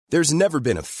There's never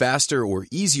been a faster or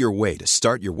easier way to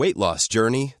start your weight loss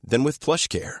journey than with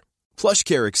PlushCare.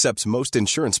 PlushCare accepts most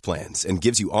insurance plans and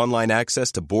gives you online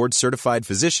access to board-certified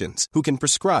physicians who can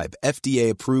prescribe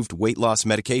FDA-approved weight loss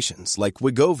medications like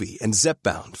Wegovy and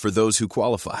Zepbound for those who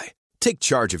qualify. Take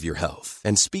charge of your health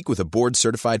and speak with a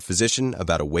board-certified physician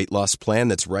about a weight loss plan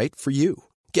that's right for you.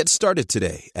 Get started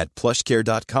today at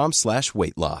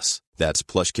plushcare.com/weight loss. That's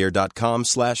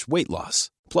plushcare.com/weight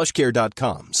loss.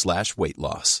 plushcare.com/weight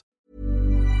loss.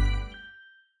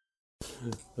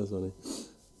 That's funny.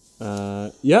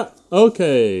 Yeah,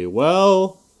 okay,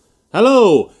 well,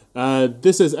 hello!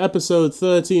 This is episode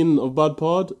 13 of Bud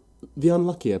Pod, the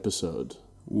unlucky episode.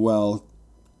 Well,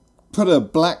 put a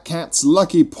black cat's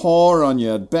lucky paw on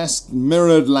your best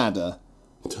mirrored ladder.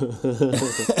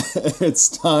 It's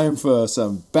time for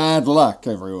some bad luck,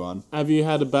 everyone. Have you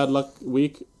had a bad luck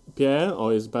week, Pierre,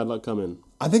 or is bad luck coming?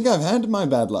 I think I've had my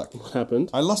bad luck. What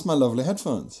happened? I lost my lovely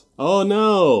headphones. Oh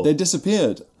no! They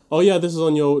disappeared. Oh yeah, this is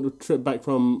on your trip back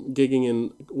from gigging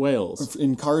in Wales.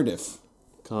 In Cardiff.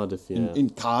 Cardiff, yeah. In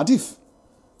Cardiff,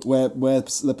 where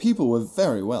the people were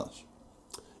very Welsh.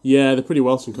 Yeah, they're pretty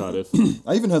Welsh in Cardiff.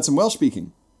 I even heard some Welsh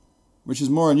speaking, which is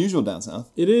more unusual down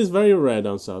south. It is very rare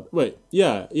down south. Wait,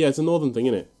 yeah, it's a northern thing,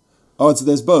 isn't it? Oh,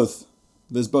 there's both,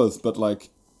 but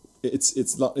like, it's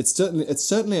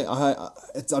certainly I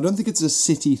don't think it's a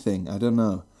city thing. I don't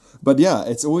know, but yeah,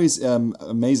 it's always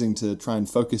amazing to try and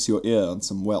focus your ear on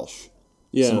some Welsh,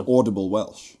 some audible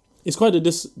Welsh. It's quite a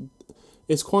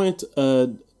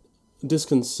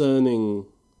disconcerting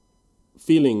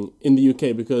feeling in the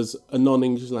UK because a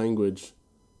non-English language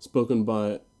spoken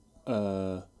by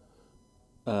a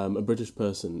British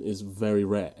person is very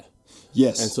rare.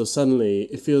 Yes, and so suddenly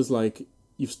it feels like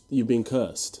you've been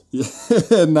cursed. Yeah.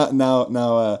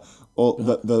 now, all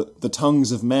the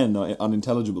tongues of men are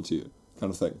unintelligible to you,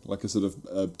 kind of thing, like a sort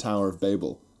of Tower of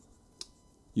Babel.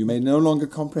 You may no longer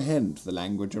comprehend the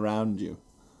language around you.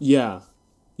 Yeah,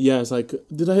 it's like,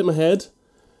 did I hit my head?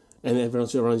 And everyone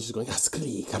around is just going,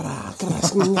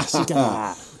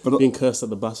 being cursed at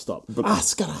the bus stop.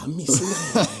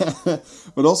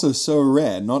 But also so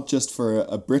rare, not just for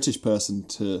a British person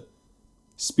to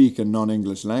speak a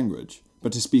non-English language,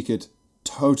 but to speak it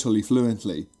totally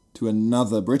fluently to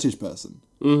another British person.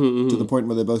 To the point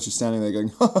where they're both just standing there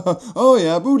going, oh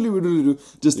yeah, boodly-boodly-doo,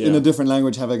 just in a different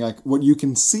language, having like what you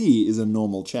can see is a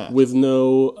normal chat. With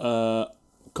no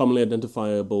commonly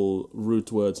identifiable root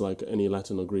words like any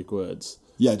Latin or Greek words.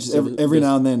 Yeah, just every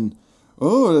now and then,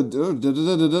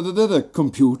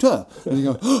 computer. And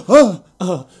you go,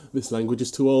 this language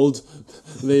is too old.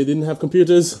 They didn't have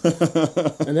computers.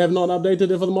 And they have not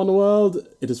updated it for the modern world.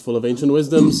 It is full of ancient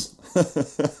wisdoms.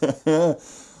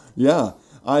 Yeah,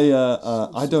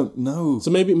 I don't know. So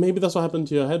maybe that's what happened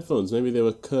to your headphones. Maybe they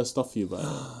were cursed off you by...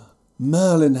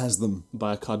 Merlin has them.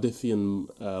 By a Cardiffian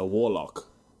warlock.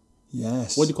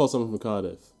 Yes. What do you call someone from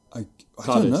Cardiff? I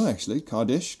don't know, actually.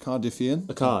 Cardiffian?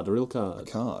 A real card. A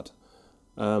card.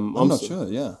 I'm not sure,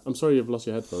 yeah. I'm sorry you've lost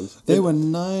your headphones. They were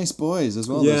nice boys as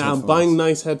well. Yeah, buying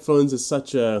nice headphones is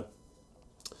such a...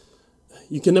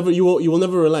 You will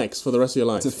never relax for the rest of your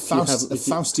life. It's a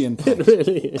Faustian pact. It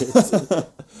really is.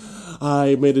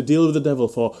 I made a deal with the devil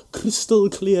for crystal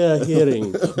clear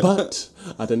hearing, but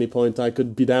at any point I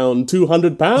could be down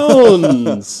 200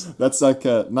 pounds. That's like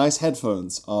nice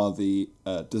headphones are the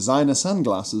designer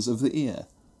sunglasses of the ear.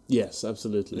 Yes,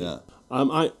 absolutely. Yeah.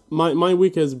 My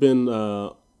week has been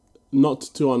not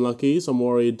too unlucky, so I'm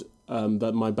worried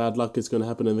that my bad luck is going to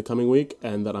happen in the coming week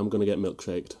and that I'm going to get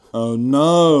milkshaked. Oh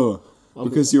no!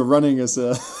 Because you're running as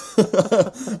a...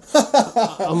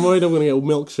 I'm worried I'm going to get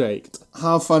milkshaked.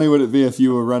 How funny would it be if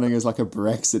you were running as like a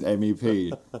Brexit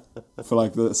MEP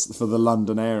for the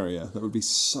London area? That would be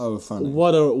so funny.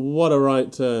 What a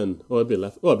right turn. Or it'd be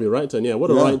left. Well, it'd be a right turn, yeah.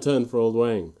 What a right turn for old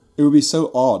Wang. It would be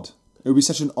so odd. It would be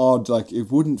such an odd, like,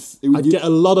 it wouldn't... I'd get a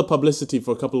lot of publicity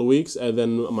for a couple of weeks and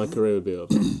then my career would be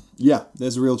over. Yeah,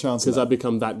 there's a real chance of that. Because I'd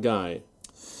become that guy.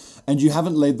 And you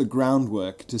haven't laid the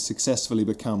groundwork to successfully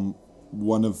become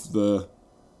one of the,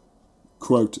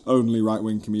 quote, only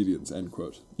right-wing comedians, end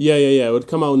quote. Yeah. It would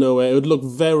come out of nowhere. It would look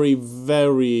very,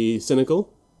 very cynical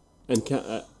and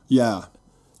it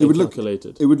would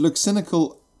calculated. It would look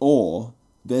cynical, or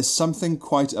there's something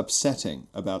quite upsetting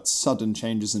about sudden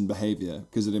changes in behaviour,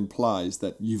 because it implies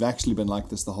that you've actually been like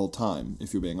this the whole time,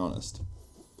 if you're being honest.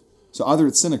 So either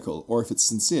it's cynical, or if it's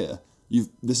sincere,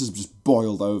 this has just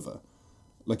boiled over.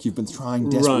 Like you've been trying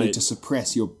desperately to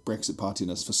suppress your Brexit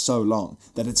partiness for so long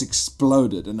that it's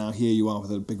exploded, and now here you are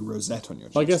with a big rosette on your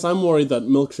chest. I guess I'm worried that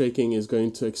milkshaking is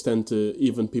going to extend to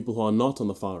even people who are not on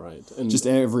the far right. And just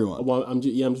everyone. Well, I'm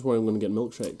just worried I'm going to get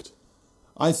milkshaked.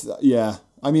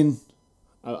 I mean,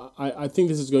 I think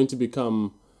this is going to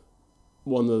become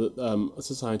one of the,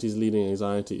 society's leading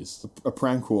anxieties. a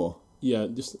prank war. Yeah,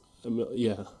 just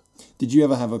yeah. Did you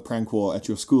ever have a prank war at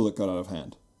your school that got out of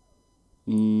hand?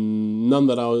 None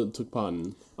that I took part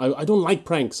in. I don't like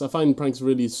pranks. I find pranks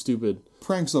really stupid.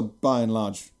 Pranks are by and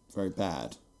large very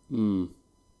bad. There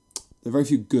are very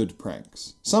few good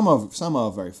pranks. Some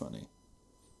are very funny,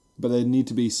 but they need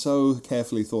to be so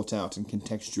carefully thought out and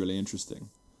contextually interesting.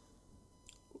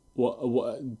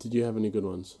 What did you have any good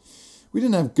ones? We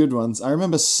didn't have good ones. I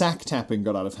remember sack tapping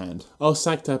got out of hand. Oh,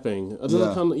 sack tapping.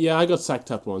 I got sack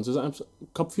tapped once. It was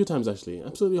a few times actually.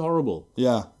 Absolutely horrible.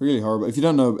 Yeah, really horrible. If you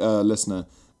don't know, listener,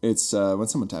 it's when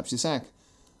someone taps your sack.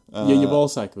 Your ball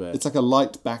sack there. It's like a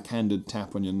light backhanded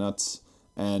tap on your nuts,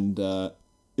 and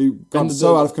it got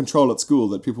so out of control at school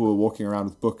that people were walking around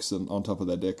with books on top of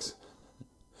their dicks.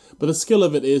 But the skill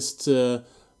of it is to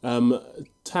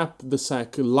tap the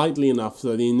sack lightly enough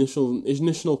so that the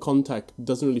initial contact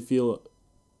doesn't really feel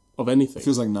of anything. It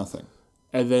feels like nothing.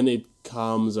 And then it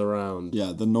calms around.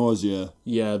 Yeah, the nausea.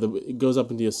 Yeah, it goes up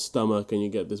into your stomach and you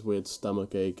get this weird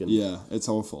stomach ache. And yeah, it's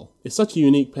awful. It's such a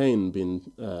unique pain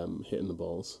being hit in the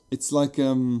balls. It's like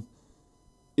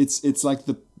it's like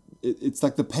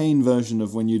the pain version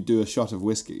of when you do a shot of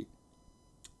whiskey.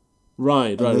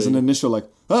 Right. There's an initial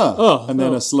and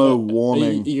then a slow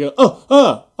warming. You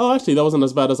go, actually that wasn't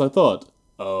as bad as I thought.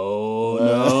 Oh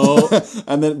no!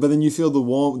 But then you feel the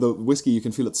whiskey. You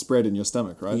can feel it spread in your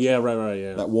stomach, right? Yeah, right,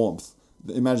 yeah. That warmth.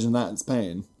 Imagine that it's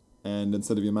pain, and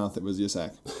instead of your mouth, it was your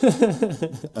sack.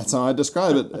 That's how I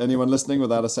describe it. Anyone listening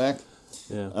without a sack?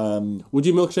 Yeah. Would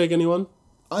you milkshake anyone?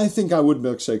 I think I would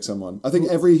milkshake someone. I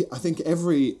think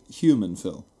every human,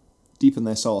 Phil, deep in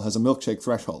their soul, has a milkshake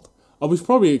threshold. We should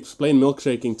probably explain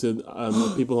milkshaking to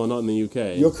people who are not in the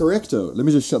UK. You're correcto. Let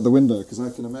me just shut the window because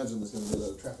I can imagine there's going to be a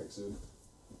lot of traffic soon.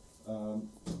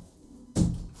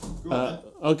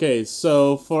 Okay,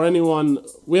 so for anyone,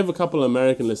 we have a couple of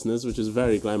American listeners, which is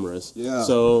very glamorous. Yeah.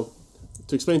 So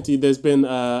to explain to you, there's been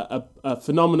a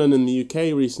phenomenon in the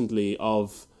UK recently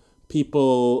of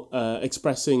people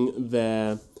expressing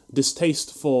their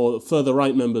distaste for further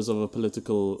right members of a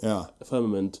political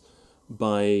firmament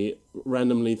by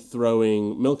randomly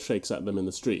throwing milkshakes at them in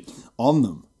the street. On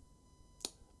them?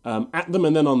 At them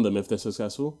and then on them if they're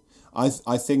successful.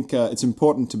 I think it's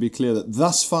important to be clear that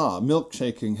thus far,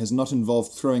 milkshaking has not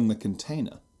involved throwing the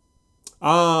container.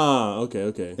 Ah,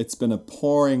 okay. It's been a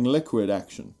pouring liquid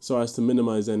action. So as to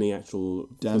minimize any actual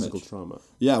physical trauma.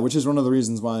 Yeah, which is one of the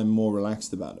reasons why I'm more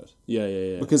relaxed about it.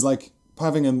 Yeah. Because,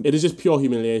 having a... It is just pure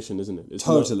humiliation, isn't it? It's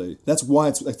totally. That's why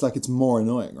it's more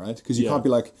annoying, right? Because you can't be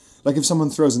like if someone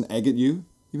throws an egg at you,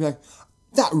 you'd be like,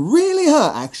 that really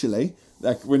hurt, actually.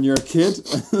 Like when you're a kid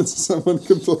and someone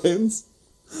complains.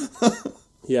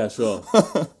 Yeah, sure.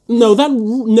 No,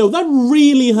 that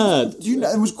really hurt.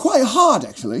 It was quite hard,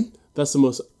 actually. That's the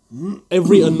most...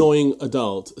 Every annoying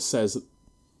adult says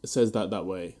that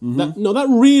way. Mm-hmm. That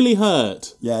really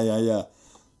hurt. Yeah.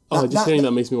 Hearing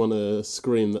that makes me want to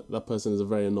scream that person is a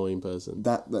very annoying person.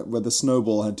 That where the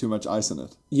snowball had too much ice in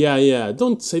it. Yeah.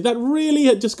 Don't say that really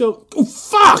hurt. Just go, oh,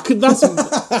 fuck!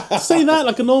 Say that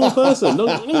like a normal person.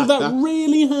 That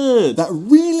really hurt. That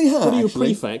really hurt, What are you, a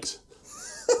prefect?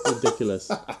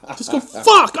 Ridiculous. Just go,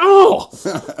 fuck! Oh!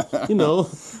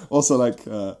 Also,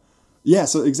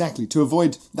 so exactly, to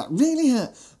avoid that really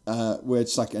hurt, where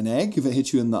it's like an egg, if it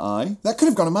hit you in the eye, that could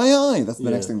have gone in my eye. That's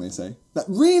the next thing they say. That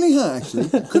really hurt, actually.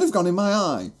 That could have gone in my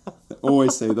eye. They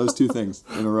always say those two things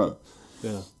in a row.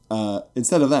 Yeah.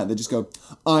 Instead of that, they just go,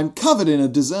 I'm covered in a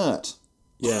dessert.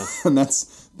 Yeah. And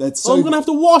that's so... I'm going to have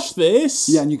to wash this.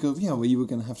 Yeah, and you go, yeah, well, you were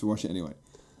going to have to wash it anyway.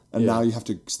 And now you have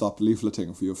to stop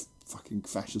leafleting for your fucking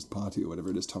fascist party or whatever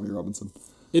it is, Tommy Robinson.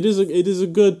 It is a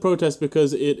good protest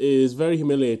because it is very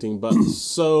humiliating, but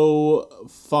so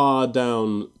far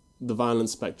down the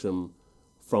violence spectrum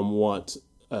from what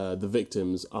the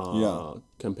victims are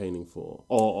campaigning for,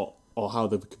 or how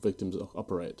the victims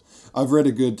operate. I've read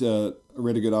a good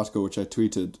article which I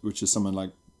tweeted, which is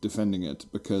someone defending it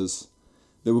because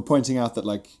they were pointing out that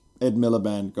Ed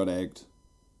Miliband got egged.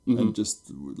 Mm-hmm. And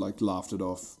just laughed it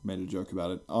off, made a joke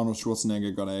about it. Arnold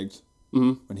Schwarzenegger got egged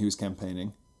when he was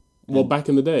campaigning. Well, back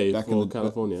in the day for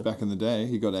California. Back in the day,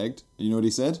 he got egged. And you know what he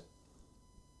said?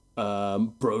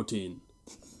 Protein.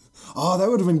 Oh, that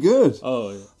would have been good.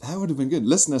 Oh, yeah. That would have been good.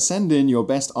 Listener, send in your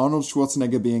best Arnold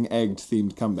Schwarzenegger being egged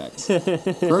themed comebacks.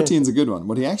 Protein's a good one.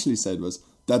 What he actually said was,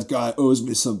 that guy owes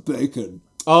me some bacon.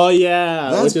 Oh, yeah.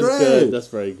 That's which is great. Good. That's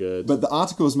very good. But the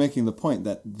article was making the point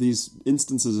that these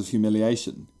instances of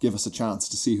humiliation give us a chance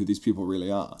to see who these people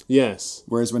really are. Yes.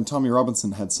 Whereas when Tommy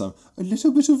Robinson had a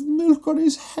little bit of milk on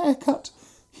his haircut,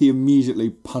 he immediately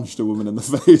punched a woman in the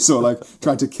face, or like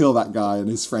tried to kill that guy, and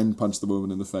his friend punched the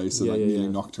woman in the face and nearly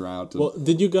knocked her out. Well,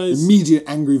 did you guys... Immediate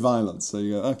angry violence. So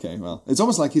you go, okay, well, it's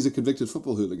almost like he's a convicted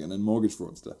football hooligan and mortgage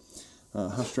fraudster.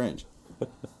 How strange.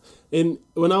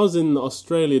 When I was in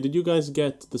Australia, did you guys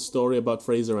get the story about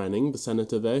Fraser Anning, the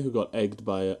senator there, who got egged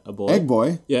by a boy? Egg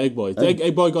Boy? Yeah, Egg Boy.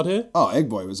 Egg Boy got here? Oh, Egg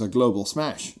Boy was a global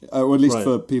smash. Or at least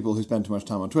for people who spend too much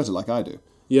time on Twitter like I do.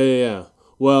 Yeah.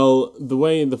 Well, the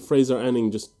way the Fraser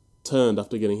Anning just turned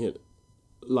after getting hit,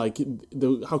 like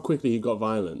how quickly he got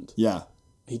violent. Yeah.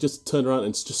 He just turned around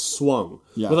and just swung.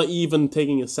 Yeah. Without even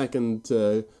taking a second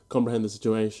to comprehend the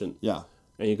situation. Yeah.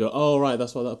 And you go, oh, right,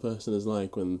 that's what that person is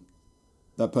like when...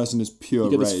 That person is pure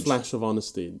rage. You get rage. this flash of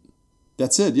honesty.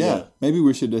 That's it, yeah. Maybe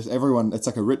we should just... Everyone... It's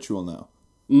like a ritual now.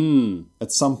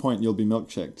 At some point, you'll be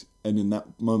milkshaked, and in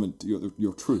that moment,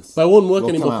 your truth... But it won't work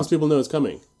anymore because people know it's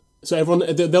coming. So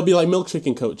everyone... They'll be like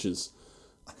milkshaking coaches.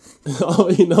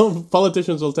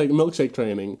 Politicians will take milkshake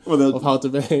training of how to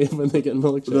behave when they get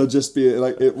milkshake. They'll just be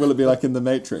like... Will it be like in The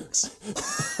Matrix?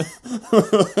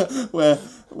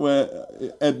 where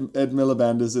Ed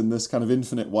Miliband is in this kind of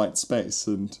infinite white space,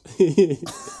 and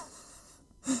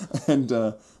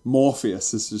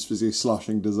Morpheus is just busy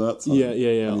sloshing desserts.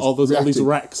 Yeah. All these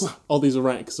racks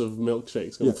of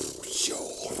milkshakes.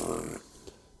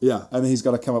 Yeah, and then he's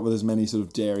got to come up with as many sort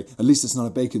of dairy. At least it's not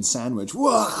a bacon sandwich.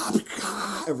 Whoa!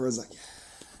 Everyone's like,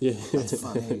 yeah, that's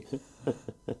funny.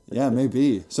 Yeah,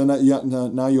 maybe. So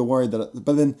now you're worried that,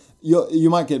 but then you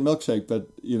might get milkshake, but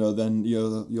then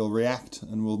you'll react,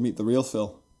 and we'll meet the real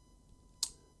Phil.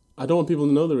 I don't want people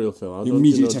to know the real Phil. You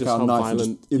immediately take out a knife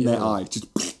in their eye.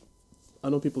 I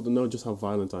don't want people to know just how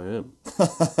violent I am.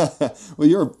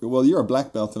 Well, you're a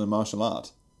black belt in a martial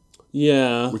art.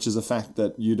 Yeah. Which is a fact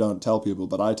that you don't tell people,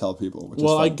 but I tell people.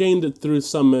 I gained it through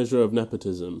some measure of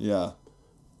nepotism. Yeah.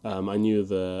 I knew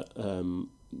the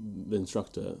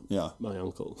instructor, my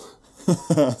uncle.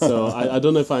 So I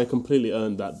don't know if I completely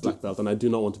earned that black belt, and I do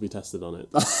not want to be tested on it.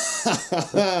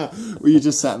 Well, you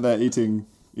just sat there eating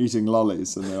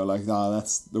lollies, and they were like,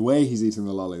 that's the way he's eating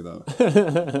the lolly, though.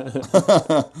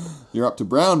 You're up to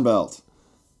brown belt.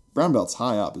 Brown belt's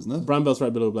high up, isn't it? Brown belt's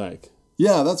right below black.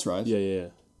 Yeah, that's right.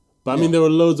 Yeah. But I mean, there were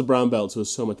loads of brown belts who were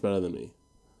so much better than me.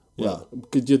 Well,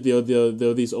 there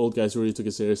were these old guys who really took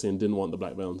it seriously and didn't want the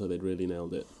black belt until they'd really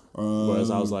nailed it. Whereas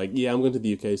I was like, I'm going to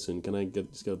the UK soon. Can I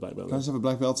just get a black belt? Can I just have a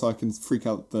black belt so I can freak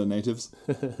out the natives?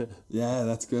 Yeah,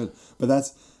 that's good. But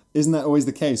isn't that always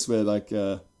the case where like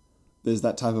there's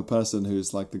that type of person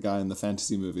who's like the guy in the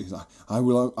fantasy movie who's like, I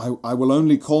will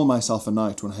only call myself a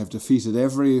knight when I have defeated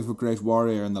every great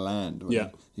warrior in the land. Yeah.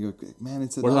 You go, man,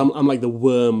 it's I'm like the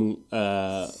worm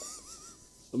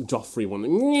Joffrey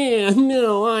one. Yeah,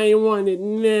 no, I want it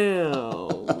now.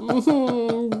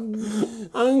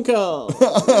 Uncle,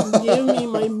 give me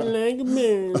my black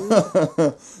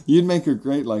belt. You'd make a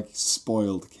great, like,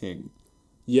 spoiled king.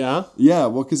 Yeah? Yeah,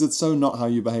 well, because it's so not how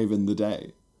you behave in the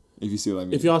day, if you see what I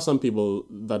mean. If you ask some people,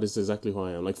 that is exactly who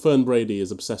I am. Like, Fern Brady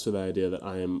is obsessed with the idea that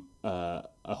I am a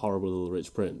horrible little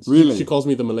rich prince. Really? She calls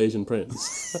me the Malaysian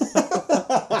prince.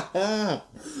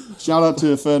 Shout out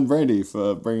to Fern Brady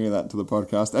for bringing that to the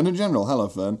podcast. And in general, hello,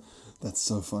 Fern. That's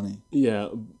so funny. Yeah.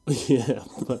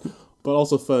 But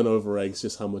also Fern over-eggs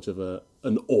just how much of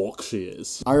an orc she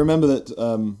is. I remember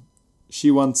that she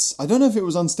once... I don't know if it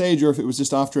was on stage or if it was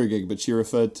just after a gig, but she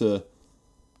referred to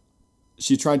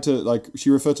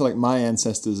my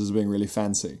ancestors as being really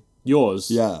fancy.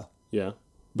 Yours? Yeah. Yeah.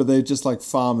 But they're just like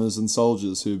farmers and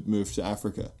soldiers who moved to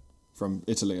Africa from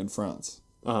Italy and France.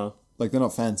 Uh-huh. Like, they're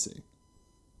not fancy.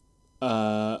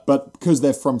 But because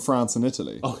they're from France and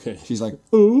Italy. Okay. She's like,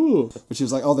 ooh. But she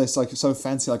was like, they're like so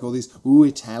fancy, like all these,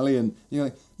 Italian. You're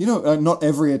like, not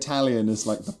every Italian is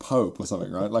like the Pope or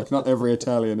something, right? Like, not every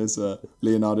Italian is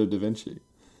Leonardo da Vinci.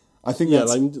 I think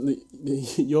that's... like,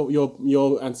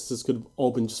 your ancestors could have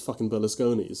all been just fucking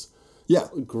Berlusconis. Yeah.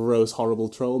 Gross, horrible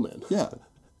troll men. Yeah.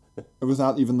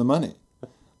 Without even the money.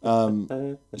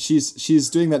 She's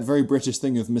doing that very British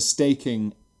thing of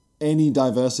mistaking any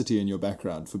diversity in your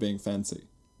background for being fancy.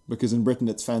 Because in Britain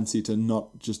it's fancy to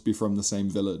not just be from the same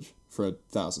village for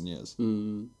 1,000 years.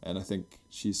 Mm. And I think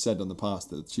she's said in the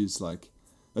past that she's like,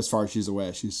 as far as she's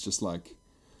aware, she's just like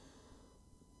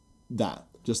that.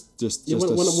 Just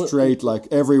straight, like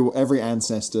every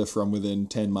ancestor from within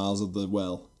 10 miles of the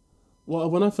well. Well,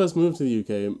 when I first moved to the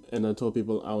UK and I told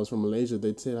people I was from Malaysia,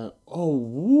 they'd say like, "Oh,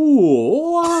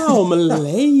 woo, wow,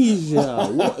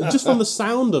 Malaysia!" Just from the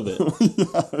sound of it.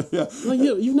 Yeah. Like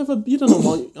you don't know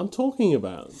what I'm talking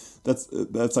about.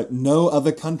 That's like no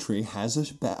other country has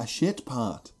a shit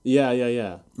part.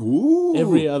 Yeah. Ooh.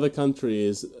 Every other country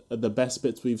is the best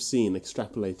bits we've seen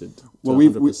extrapolated to Well,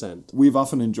 100%. we've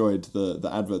often enjoyed the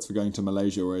adverts for going to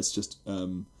Malaysia, where it's just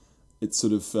it's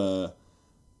sort of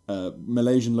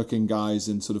Malaysian-looking guys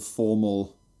in sort of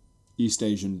formal East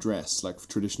Asian dress, like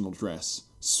traditional dress,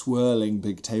 swirling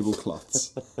big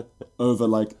tablecloths over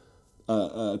like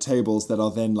tables that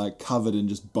are then like covered in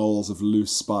just bowls of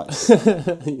loose spice,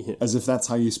 as if that's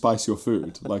how you spice your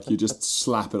food. Like you just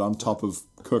slap it on top of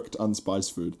cooked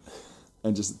unspiced food,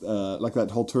 and just like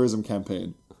that whole tourism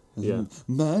campaign. Yeah.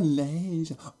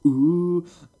 Malaysia, ooh.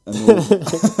 And then,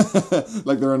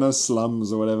 like there are no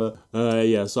slums or whatever.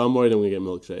 Yeah, so I'm worried I'm going to get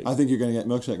milkshake. I think you're going to get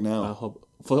milkshake now. I hope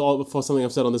for something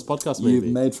I've said on this podcast, maybe.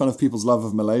 You've made fun of people's love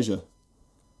of Malaysia.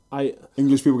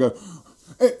 English people go,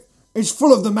 it's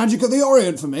full of the magic of the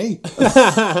Orient for me.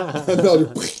 And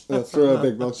they'll throw a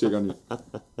big milkshake on you.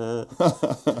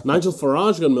 Nigel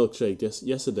Farage got milkshake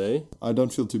yesterday. I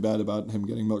don't feel too bad about him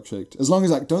getting milkshaked. As long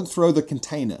as don't throw the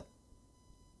container.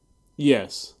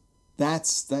 Yes.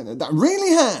 That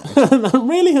really hurt. That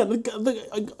really hurt.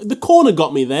 The corner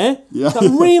got me there. Yeah.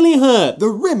 That really hurt. The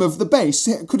rim of the base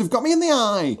could have got me in the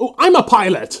eye. Oh, I'm a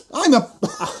pilot. I'm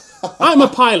a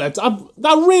pilot.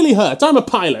 That really hurt. I'm a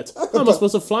pilot. How am I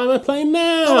supposed to fly my plane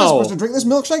now? How am I supposed to drink this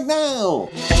milkshake now?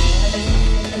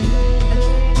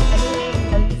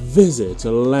 Visit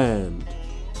a land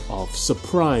of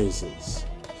surprises.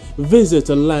 Visit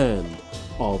a land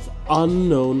of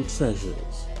unknown treasures.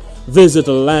 Visit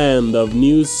a land of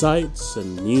new sights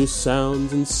and new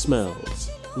sounds and smells.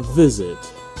 Visit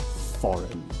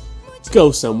foreign.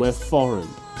 Go somewhere foreign.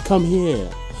 Come here.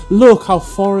 Look how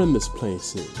foreign this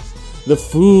place is. The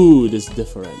food is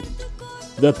different.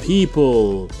 The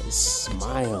people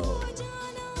smile.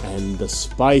 And the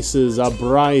spices are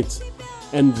bright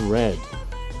and red.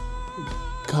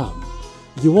 Come.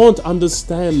 You won't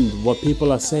understand what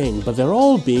people are saying, but they're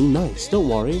all being nice. Don't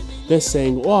worry. They're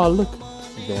saying, "Oh, look.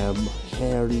 Their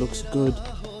hair looks good,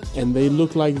 and they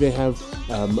look like they have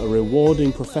a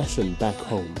rewarding profession back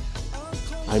home.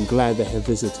 I'm glad they have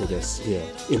visited us here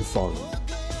in foreign.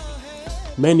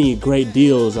 Many great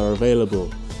deals are available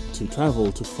to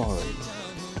travel to foreign.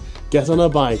 Get on a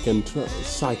bike and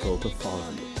cycle to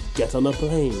foreign. Get on a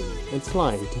plane and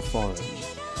fly to foreign.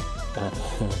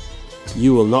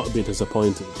 You will not be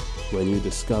disappointed when you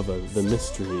discover the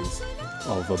mysteries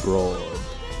of abroad."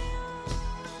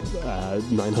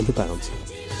 £900.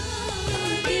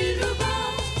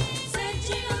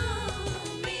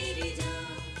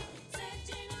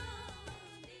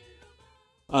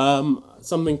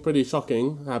 Something pretty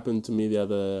shocking happened to me the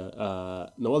other.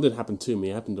 No, it didn't happen to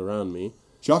me. It happened around me.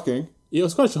 Shocking. Yeah, it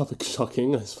was quite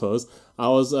shocking, I suppose. I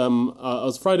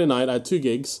was Friday night. I had 2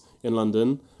 gigs in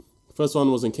London. First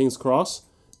one was in King's Cross.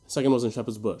 Second was in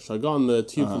Shepherd's Bush. I got on the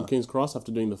tube from King's Cross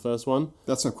after doing the first one.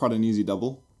 That's quite an easy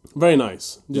double. Very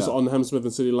nice. Just on the Hammersmith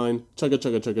and City line. Chugga,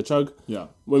 chugga, chugga, chug. Yeah.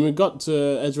 When we got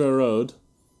to Edgware Road,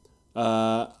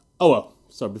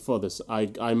 before this, I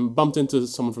bumped into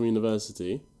someone from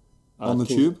university. On the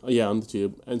tube? Yeah, on the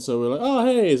tube. And so we were like, oh,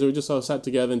 hey. So we just sort of sat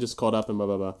together and just caught up and blah,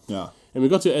 blah, blah. Yeah. And we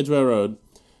got to Edgware Road,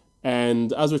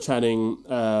 and as we're chatting,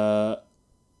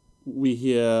 we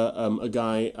hear a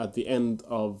guy at the end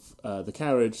of the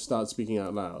carriage start speaking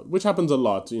out loud, which happens a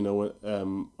lot. You know,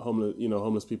 when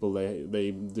homeless people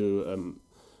they do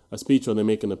a speech or they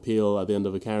make an appeal at the end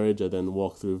of a carriage, and then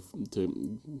walk through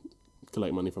to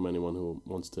collect money from anyone who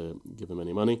wants to give them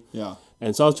any money. Yeah.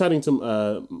 And so I was chatting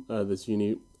to this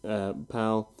uni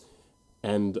pal,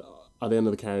 and at the end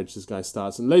of the carriage, this guy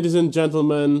starts, and ladies and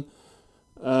gentlemen,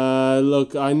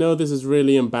 look, I know this is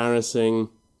really embarrassing.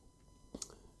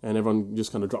 And everyone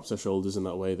just kind of drops their shoulders in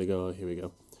that way. They go, oh, here we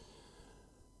go.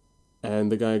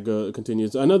 And the guy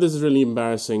continues, I know this is really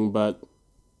embarrassing, but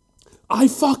I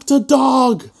fucked a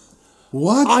dog.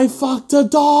 What? I fucked a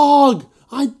dog.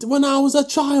 When I was a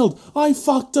child, I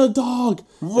fucked a dog.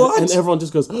 What? And everyone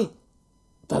just goes, oh,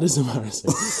 that is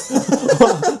embarrassing.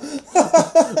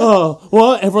 Oh,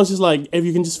 well, everyone's just like, if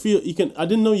you can just feel, I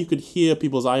didn't know you could hear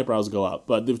people's eyebrows go up,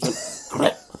 but they were just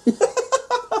like,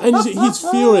 and he's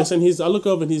furious, and I look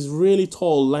over, and he's really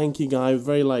tall, lanky guy,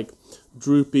 very, like,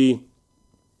 droopy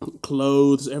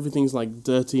clothes, everything's, like,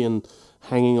 dirty and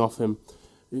hanging off him.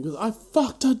 And he goes, I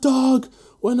fucked a dog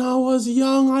when I was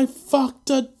young, I fucked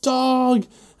a dog,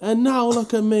 and now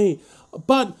look at me.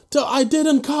 But I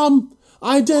didn't come.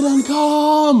 I didn't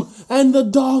come, and the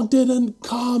dog didn't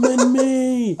come in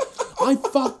me. I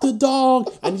fucked the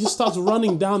dog. And he just starts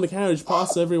running down the carriage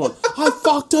past everyone. I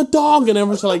fucked a dog. And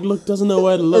everyone's like, look, doesn't know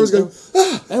where to look.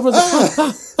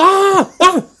 Everyone's like,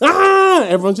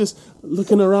 everyone's just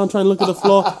looking around, trying to look at the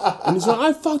floor. And he's like,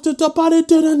 I fucked it up, but it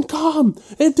didn't come.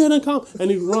 It didn't come. And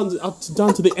he runs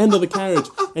down to the end of the carriage.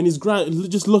 And he's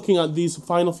just looking at these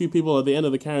final few people at the end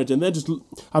of the carriage. And they're just,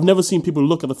 I've never seen people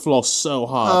look at the floor so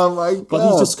hard. Oh my God. But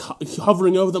he's just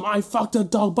hovering over them. I fucked a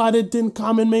dog, but it didn't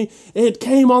come in me. It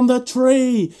came on the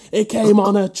tree. It came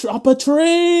on up a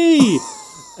tree.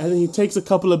 And then he takes a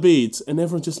couple of beats. And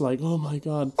everyone's just like, oh my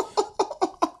God.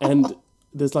 And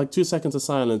there's like 2 seconds of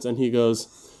silence. And he goes,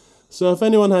 so if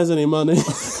anyone has any money.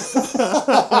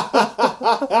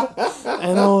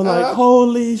 And I'm like,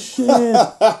 holy shit.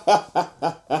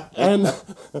 And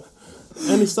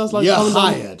he starts like, you're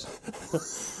hired.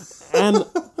 And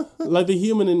like the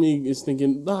human in me is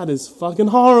thinking, that is fucking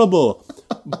horrible.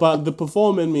 But the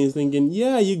performer in me is thinking,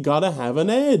 yeah, you gotta have an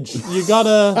edge. You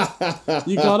gotta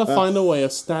find a way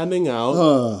of standing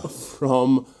out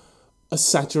from a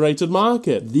saturated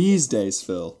market. These days,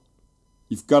 Phil,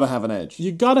 you've got to have an edge.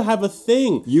 You gotta have a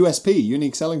thing. USP,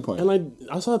 unique selling point. And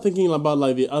I started thinking about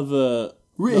like the other.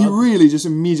 He really just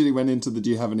immediately went into the do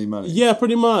you have any money? Yeah,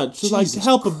 pretty much. Just like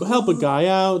help a guy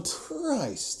out.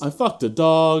 Christ. I fucked a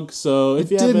dog, so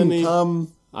if you have any,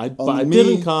 I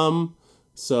didn't come,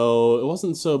 so it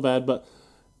wasn't so bad.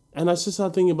 And I just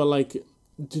started thinking about like,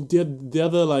 did the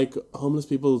other like homeless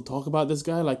people talk about this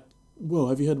guy? Like, whoa,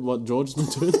 have you heard what George has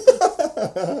been doing?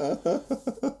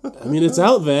 I mean, it's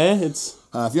out there. It's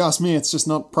if you ask me, it's just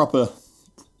not proper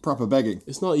begging.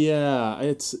 It's not. Yeah,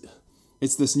 It's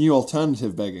this new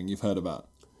alternative begging you've heard about.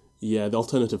 Yeah, the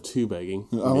alternative to begging.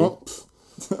 Oh.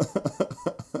 I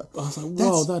was like,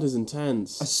 whoa, that is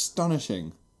intense.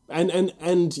 Astonishing.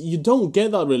 And you don't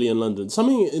get that really in London.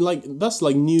 Something like, that's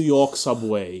like New York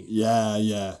subway.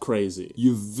 Yeah. Crazy.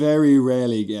 You very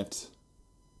rarely get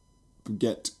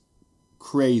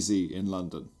crazy in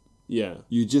London. Yeah.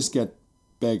 You just get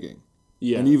begging.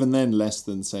 Yeah. And even then less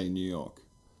than, say, New York.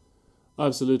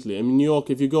 Absolutely. I mean, New York,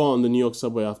 if you go on the New York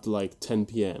subway after like 10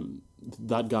 p.m.,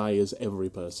 that guy is every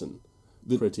person,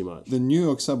 pretty much. The New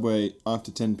York subway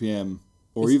after 10 p.m.,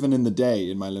 or even in the day,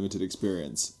 in my limited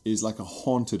experience, is like a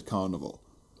haunted carnival.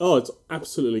 Oh, it's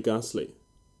absolutely ghastly.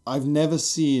 I've never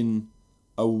seen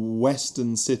a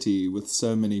Western city with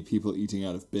so many people eating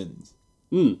out of bins.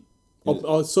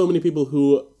 Or so many people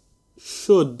who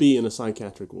should be in a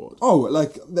psychiatric ward. Oh,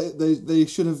 like they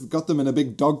should have got them in a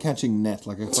big dog catching net,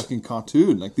 like a fucking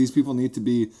cartoon. Like these people need to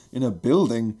be in a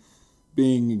building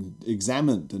being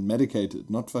examined and medicated,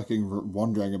 not fucking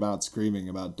wandering about screaming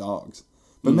about dogs.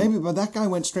 But but that guy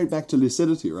went straight back to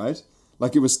lucidity, right?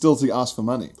 Like it was still to ask for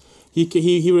money.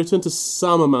 He returned to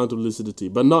some amount of lucidity,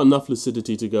 but not enough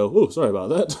lucidity to go, oh, sorry about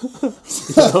that.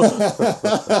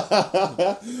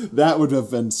 That would have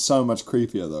been so much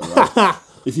creepier though, right?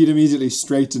 If he'd immediately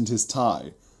straightened his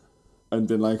tie and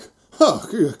been like, oh,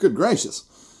 good gracious.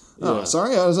 Oh, yeah.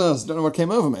 Sorry, I don't know what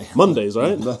came over me. Mondays,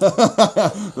 right?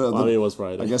 I mean, it was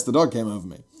Friday. I guess the dog came over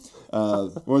me.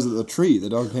 What was it, the tree? The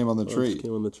dog came on the tree.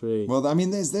 Came on the tree. Well, I mean,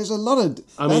 there's a lot of...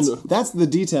 that's the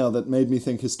detail that made me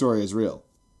think his story is real.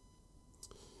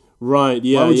 Right,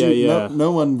 yeah.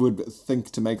 No one would think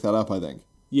to make that up, I think.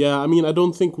 Yeah, I mean, I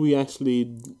don't think we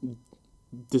actually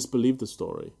disbelieve the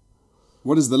story.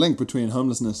 What is the link between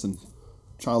homelessness and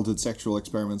childhood sexual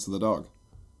experiments with a dog?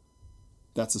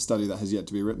 That's a study that has yet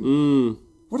to be written.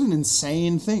 What an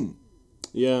insane thing.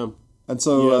 Yeah. And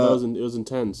so... it was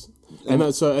intense. And then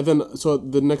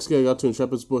the next day I got to in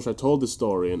Shepherd's Bush, I told the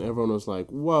story, and everyone was like,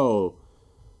 whoa.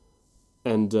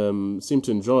 And seemed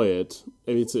to enjoy it.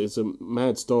 I mean, it's a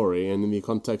mad story, and in the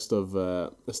context of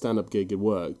a stand-up gig, it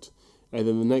worked. And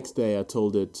then the next day I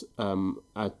told it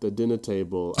at the dinner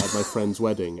table at my friend's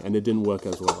wedding, and it didn't work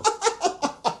as well.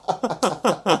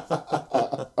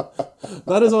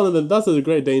 That's a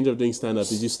great danger of doing stand-up,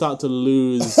 is you start to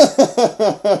lose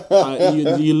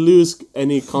you lose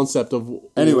any concept of...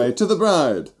 Anyway, to the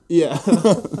bride. Yeah.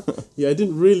 Yeah, it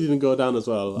didn't go down as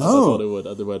well as I thought it would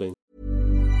at the wedding.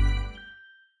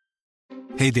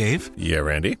 Hey, Dave. Yeah,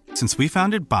 Randy. Since we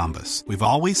founded Bombas, we've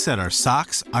always said our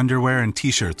socks, underwear, and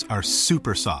T-shirts are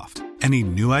super soft. Any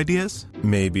new ideas?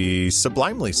 Maybe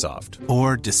sublimely soft.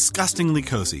 Or disgustingly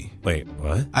cozy. Wait,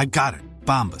 what? I got it.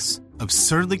 Bombas.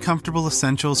 Absurdly comfortable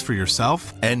essentials for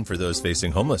yourself and for those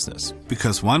facing homelessness.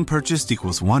 Because one purchased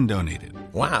equals one donated.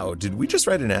 Wow, did we just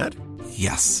write an ad?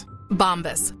 Yes.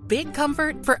 Bombas. Big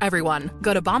comfort for everyone.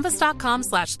 Go to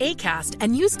bombas.com/ACAST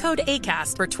and use code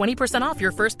ACAST for 20% off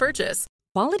your first purchase.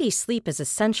 Quality sleep is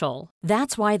essential.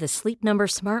 That's why the Sleep Number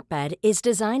Smart Bed is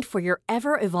designed for your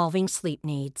ever-evolving sleep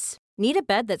needs. Need a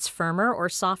bed that's firmer or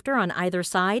softer on either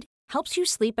side? Helps you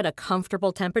sleep at a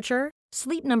comfortable temperature?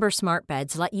 Sleep Number Smart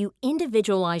Beds let you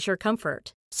individualize your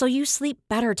comfort, so you sleep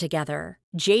better together.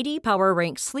 JD Power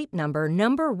ranks Sleep Number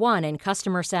number 1 in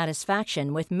customer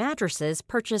satisfaction with mattresses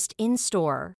purchased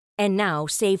in-store. And now,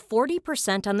 save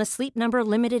 40% on the Sleep Number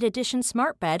Limited Edition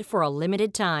Smart Bed for a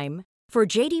limited time. For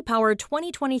JD Power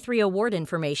 2023 award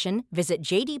information, visit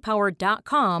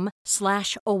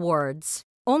jdpower.com/awards.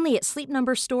 Only at Sleep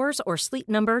Number stores or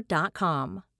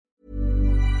sleepnumber.com.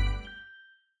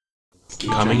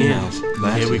 Coming in.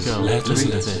 Here we go. Letters,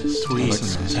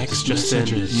 tweets, text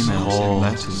messages,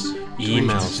 calls,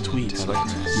 emails, tweets,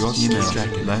 letters,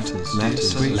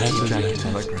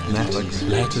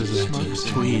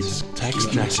 tweets,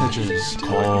 text messages,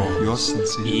 calls,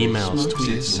 emails,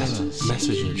 tweets,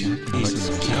 messages,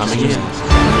 coming in.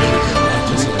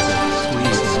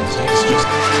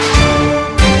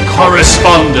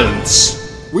 Correspondence.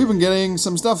 We've been getting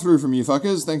some stuff through from you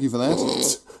fuckers. Thank you for that.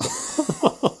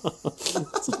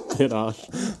 Bit harsh.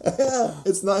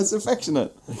 It's nice,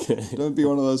 affectionate. Okay. Don't be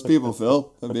one of those people,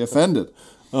 Phil. Don't be offended.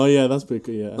 Oh yeah, that's pretty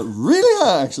good. Yeah. That really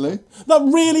hurt, actually. That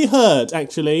really hurt,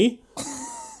 actually.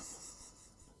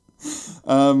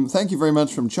 Thank you very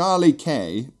much from Charlie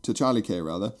K, who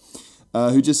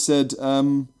just said,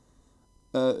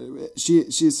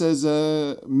 she says,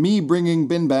 me bringing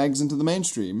bin bags into the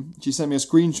mainstream. She sent me a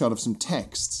screenshot of some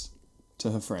texts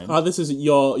to her friend. This is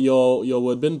your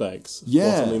word bin bags.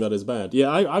 Yeah. For something that is bad. Yeah,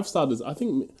 I've started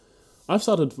saying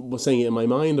it in my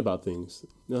mind about things.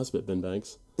 Yeah, that's a bit bin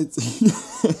bags.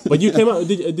 But you came up,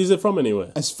 is it from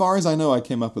anywhere? As far as I know, I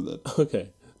came up with it. Okay.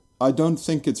 I don't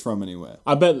think it's from anywhere.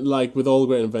 I bet, like, with all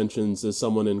great inventions, there's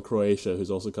someone in Croatia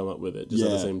who's also come up with it, just at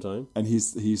the same time. And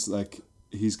he's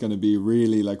going to be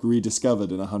really, like,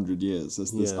 rediscovered in 100 years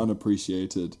as this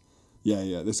unappreciated...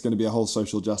 Yeah, there's going to be a whole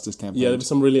social justice campaign. Yeah, there's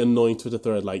some really annoying Twitter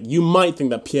thread, like, you might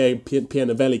think that Pierre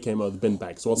Novelli came out with bin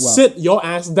bags. Well, sit your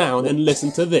ass down and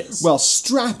listen to this. Well,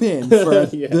 strap in for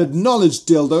the knowledge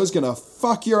dildo's going to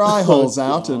fuck your eye holes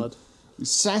out. And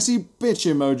sassy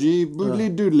bitch emoji,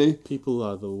 boodly doodly. People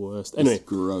are the worst. Anyway. It's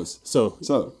gross. So,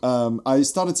 I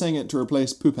started saying it to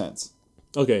replace poo pants.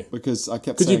 Okay. Because I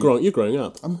kept saying... Because you're growing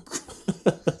up. You're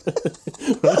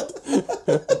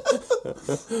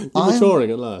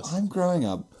maturing at last. I'm growing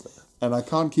up. And I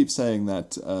can't keep saying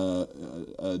that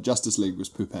Justice League was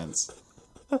poo pants.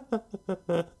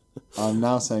 I'm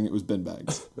now saying it was bin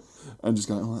bags. I'm just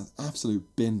going, that's absolute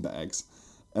bin bags.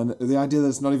 And the idea that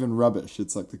it's not even rubbish,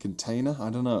 it's like the container, I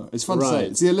don't know. It's fun to say.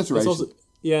 It's the alliteration.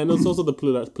 It's also the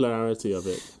plurality of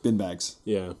it. Bin bags.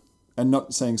 Yeah. And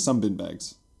not saying some bin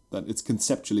bags. That it's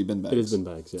conceptually bin bags. It is bin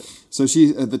bags, yeah. So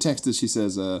the text is, she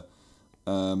says, I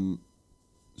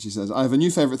have a new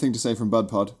favourite thing to say from Bud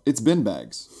Pod. It's bin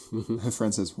bags. Her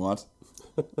friend says, what?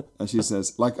 And she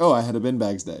says, like, oh, I had a bin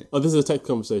bags day. Oh, this is a text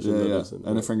conversation. Yeah.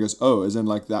 And her friend goes, oh, as in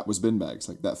like that was bin bags.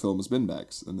 Like that film was bin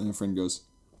bags. And then her friend goes,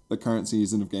 the current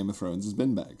season of Game of Thrones is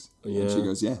bin bags. Yeah. And she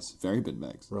goes, yes, very bin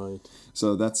bags. Right.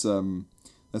 So that's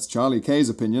Charlie K's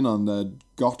opinion on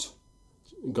GOT.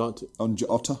 On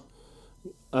Otter.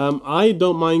 I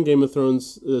don't mind Game of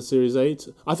Thrones Series 8.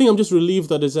 I think I'm just relieved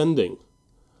that it's ending.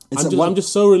 I'm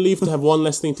just so relieved to have one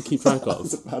less thing to keep track of. I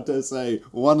was about to say,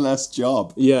 one less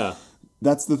job. Yeah.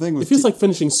 That's the thing. It feels like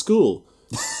finishing school.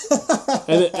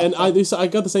 and I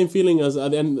got the same feeling as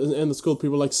at the end of school,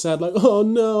 people like sad, like, oh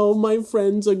no, my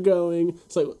friends are going.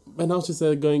 It's like, and I was just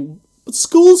there going, but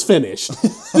school's finished.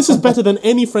 This is better than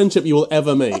any friendship you will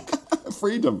ever make.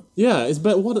 Freedom. Yeah, it's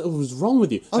better. What was wrong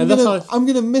with you? I'm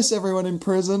gonna miss everyone in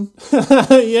prison.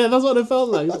 Yeah, that's what it felt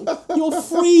like. You're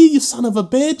free, you son of a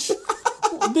bitch.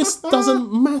 This doesn't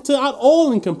matter at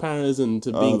all in comparison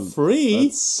to being free.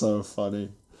 That's so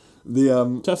funny.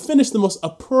 To have finished the most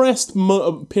oppressed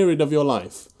period of your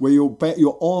life, where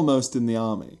you're almost in the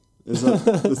army. It's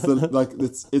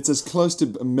as close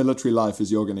to a military life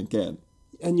as you're gonna get.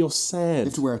 And you're sad. You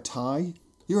have to wear a tie.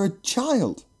 You're a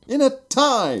child in a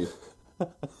tie.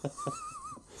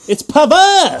 It's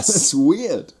perverse. It's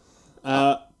weird.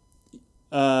 Game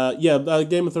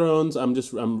of Thrones.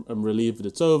 I'm relieved that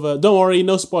it's over. Don't worry,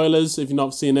 no spoilers if you've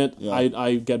not seen it. Yeah.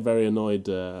 I get very annoyed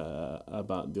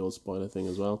about the old spoiler thing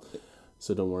as well.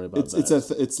 So don't worry about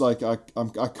that. It's like I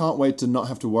can't wait to not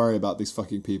have to worry about these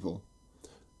fucking people.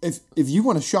 If you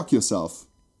want to shock yourself,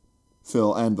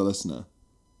 Phil and the listener,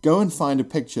 go and find a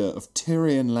picture of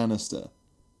Tyrion Lannister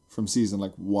from season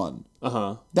 1.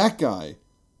 That guy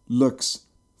looks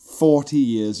 40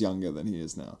 years younger than he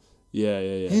is now. Yeah.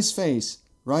 His face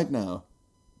right now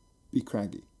be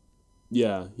craggy.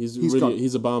 Yeah,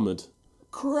 he's a barmaid.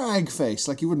 Crag face,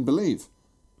 like you wouldn't believe.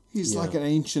 He's like an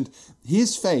ancient...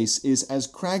 His face is as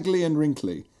craggly and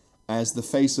wrinkly as the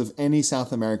face of any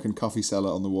South American coffee seller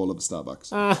on the wall of a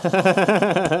Starbucks.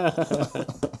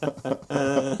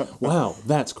 Wow,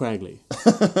 that's Cragley.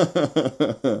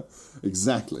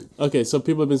 Exactly. Okay, so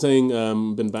people have been saying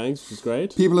bin bags, which is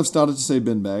great. People have started to say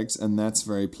bin bags, and that's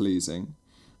very pleasing.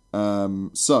 We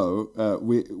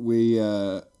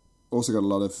also got a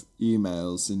lot of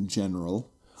emails in general.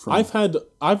 I've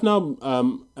now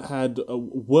had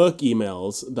work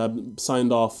emails that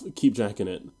signed off "Keep jacking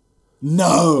it."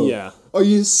 No. Yeah. Are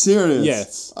you serious?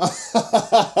 Yes.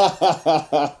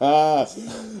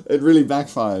 It really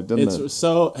backfired, didn't it?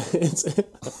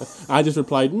 I just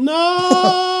replied,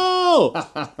 "No."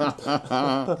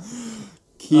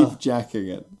 Keep jacking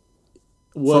it.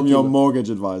 From your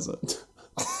mortgage advisor.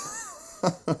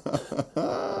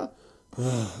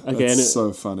 Again, That's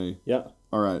so funny. Yeah.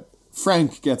 All right.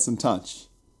 Frank gets in touch.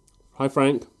 Hi,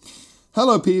 Frank.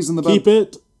 Hello, Peas in the Bud. Keep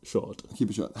it short.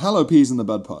 Keep it short. Hello, Peas in the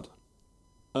Bud Pod.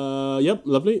 Yep,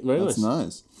 lovely. Very That's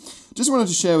nice. Just wanted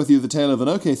to share with you the tale of an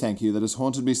okay thank you that has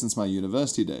haunted me since my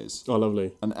university days. Oh,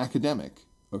 lovely. An academic.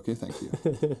 Okay, thank you.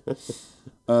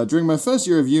 During my first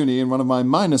year of uni in one of my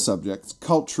minor subjects,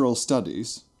 cultural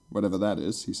studies, whatever that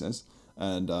is, he says.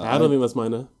 And I don't think that's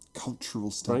minor.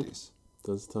 Cultural studies.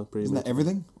 That's pretty. Isn't that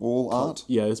everything? All art?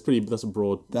 Yeah, that's a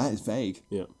broad. That is vague.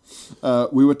 Yeah.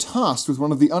 We were tasked with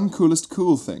one of the uncoolest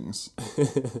cool things.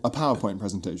 A PowerPoint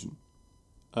presentation.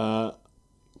 Can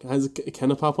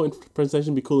a PowerPoint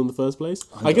presentation be cool in the first place?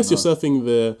 I guess you're surfing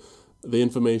the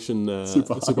information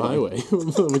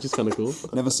superhighway, which is kind of cool.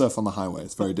 Never surf on the highway.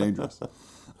 It's very dangerous.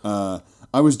 I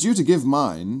was due to give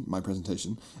my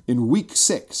presentation, in week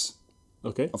 6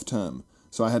 of term.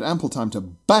 So I had ample time to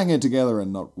bang it together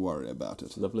and not worry about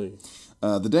it. Lovely.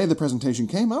 The day the presentation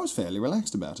came, I was fairly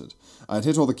relaxed about it. I'd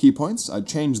hit all the key points. I'd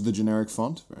changed the generic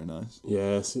font. Very nice.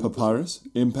 Yes. Papyrus.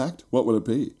 Impact. What will it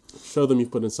be? Show them you've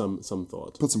put in some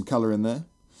thought. Put some colour in there.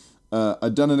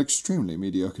 I'd done an extremely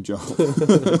mediocre job.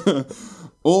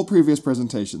 All previous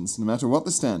presentations, no matter what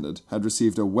the standard, had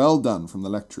received a well done from the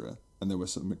lecturer. And there were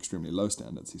some extremely low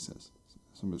standards, he says.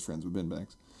 Some of his friends were bin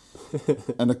bags.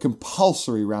 And a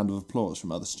compulsory round of applause from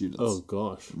other students. Oh,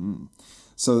 gosh.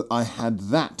 So I had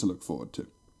that to look forward to.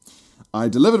 I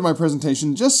delivered my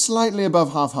presentation just slightly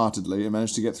above half-heartedly and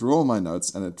managed to get through all my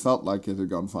notes, and it felt like it had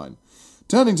gone fine.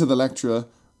 Turning to the lecturer,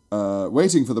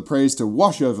 waiting for the praise to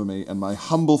wash over me, and my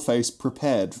humble face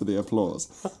prepared for the applause.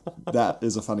 That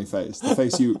is a funny face. The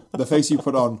face you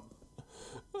put on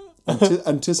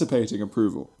anticipating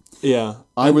approval. Yeah,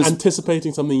 I was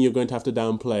anticipating something you're going to have to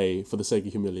downplay for the sake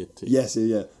of humility. Yes,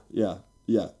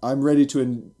 yeah. I'm ready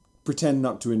to pretend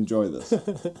not to enjoy this.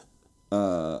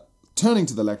 Turning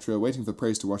to the lecturer, waiting for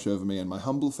praise to wash over me, and my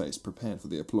humble face prepared for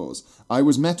the applause, I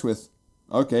was met with,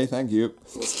 "Okay, thank you."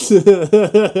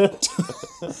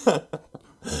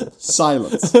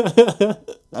 Silence.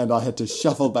 And I had to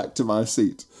shuffle back to my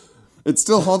seat. It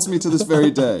still haunts me to this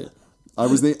very day. I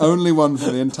was the only one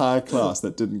from the entire class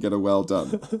that didn't get a well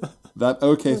done. That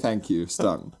 "okay, thank you"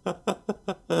 stung.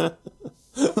 Love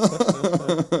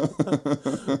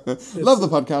the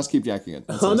podcast. Keep jacking it.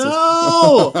 Oh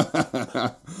no!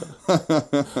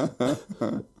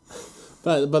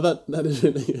 but that is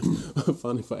really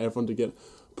funny for everyone to get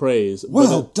praise.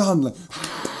 Well done.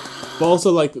 But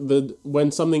also,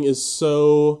 when something is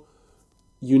so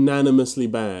unanimously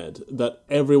bad that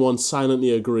everyone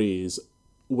silently agrees,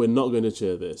 we're not going to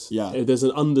cheer this. Yeah. If there's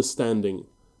an understanding,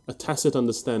 a tacit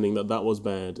understanding that was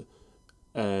bad,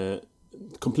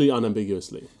 completely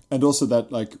unambiguously. And also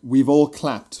that, we've all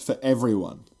clapped for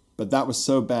everyone, but that was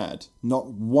so bad, not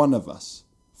one of us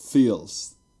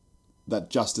feels that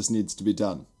justice needs to be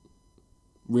done.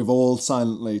 We've all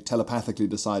silently, telepathically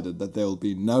decided that there will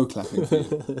be no clapping for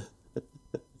you.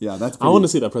 Yeah, that's pretty... I want to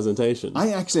see that presentation.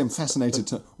 I actually am fascinated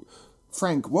to...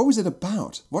 Frank, what was it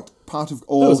about? What part of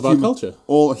all... It was about culture.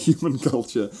 All human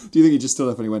culture. Do you think he just stood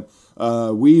up and he went,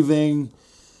 weaving,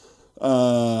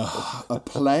 a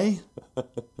play,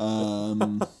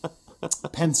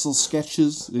 pencil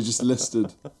sketches? They just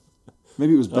listed...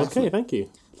 Maybe it was baffling. Okay, thank you.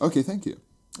 Okay, thank you.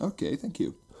 Okay, thank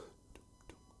you.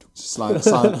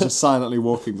 Just silently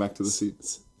walking back to the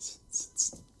seat.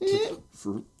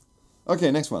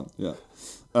 Okay, next one. Yeah.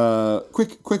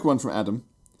 Quick one from Adam.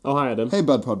 Oh, hi, Adam. Hey,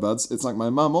 Bud Pod Buds. It's like my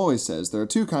mum always says, there are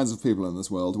two kinds of people in this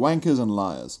world, wankers and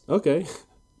liars. Okay.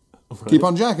 Right. Keep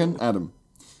on jacking, Adam.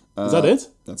 Is that it?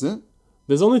 That's it.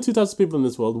 There's only two types of people in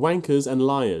this world, wankers and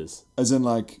liars. As in,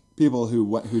 people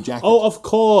who jack. Oh, of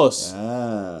course.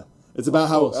 Yeah. It's about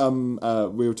how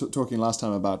we were talking last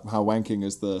time about how wanking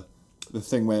is the The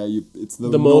thing where it's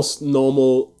the most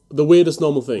normal, the weirdest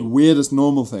normal thing. weirdest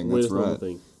normal thing. That's Weirdest right. normal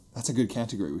thing. That's a good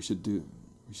category. We should do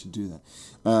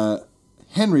that.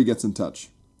 Henry gets in touch.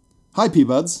 Hi,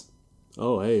 P-Buds.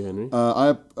 Oh, hey, Henry.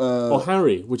 Or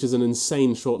Harry, which is an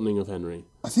insane shortening of Henry.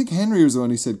 I think Henry was the one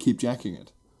who said keep jacking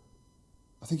it.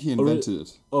 I think he invented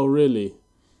it. Oh, really?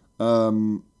 Or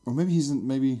maybe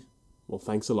maybe... Well,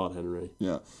 thanks a lot, Henry.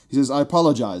 Yeah. He says, I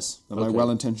apologize that my Okay.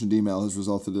 well-intentioned email has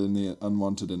resulted in the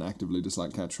unwanted and actively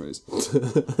disliked catchphrase.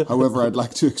 However, I'd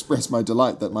like to express my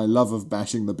delight that my love of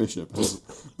bashing the bishop has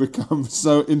become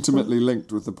so intimately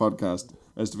linked with the podcast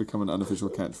as to become an unofficial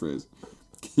catchphrase.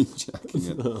 Keep jacking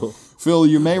it. No. Phil,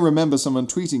 you may remember someone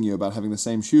tweeting you about having the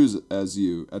same shoes as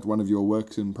you at one of your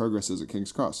work in progresses at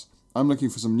King's Cross. I'm looking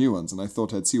for some new ones, and I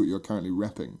thought I'd see what you're currently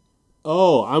repping.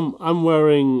 Oh, I'm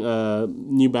wearing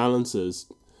New Balances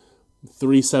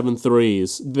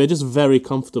 373s. They're just very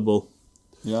comfortable.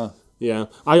 Yeah. Yeah,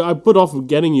 I put off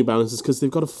getting New Balances because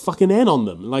they've got a fucking N on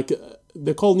them. Like,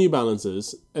 they're called New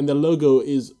Balances, and their logo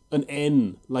is an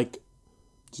N. Like,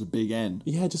 Just a big N.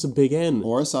 yeah, just a big N.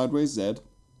 Or a sideways Z.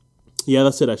 Yeah,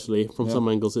 that's it, actually. From some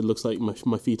angles, it looks like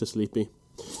my feet are sleepy.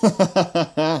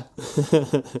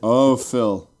 Oh,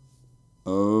 Phil.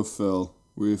 Oh, Phil.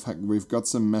 We've got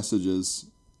some messages.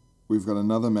 We've got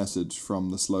another message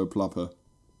from the slow plopper.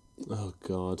 Oh,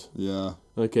 God. Yeah.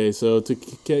 Okay, so to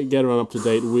get everyone up to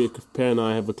date, Per and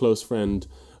I have a close friend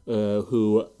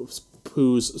who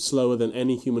poos slower than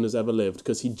any human has ever lived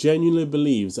because he genuinely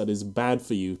believes that it's bad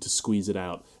for you to squeeze it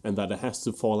out and that it has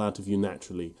to fall out of you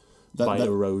naturally by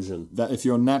erosion. That if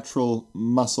your natural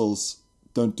muscles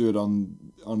don't do it on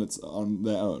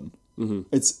their own,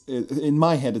 in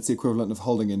my head it's the equivalent of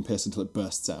holding in piss until it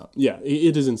bursts out. Yeah,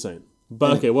 it is insane.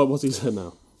 But okay, what's he said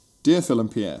now? Dear Phil and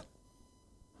Pierre,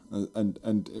 and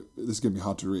this is going to be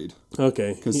hard to read.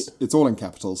 Okay. Because it's all in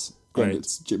capitals. Great. And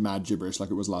it's mad gibberish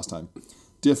like it was last time.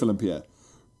 Dear Phil and Pierre,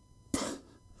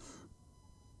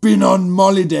 been on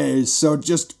Molly days, so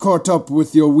just caught up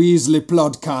with your Weasley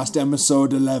podcast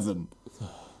episode 11.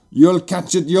 You'll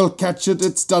catch it,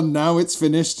 it's done now, it's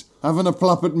finished. Having a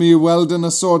plop at me welding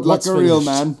a sword like a real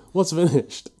man. What's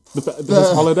finished?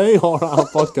 This holiday or our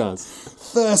podcast?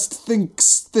 Thirst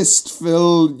thinks thist,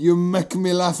 Phil. You make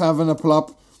me laugh having a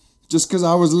plop. Just 'cause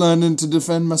I was learning to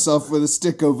defend myself with a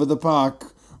stick over the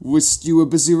park. Whilst you were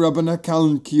busy rubbing a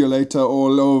calculator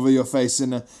all over your face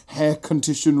in a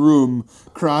hair-conditioned room,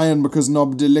 crying because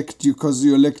nobody licked you 'cause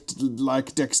you licked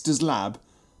like Dexter's Lab.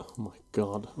 Oh my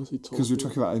God, what's he talking about? Because we're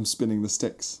talking about him spinning the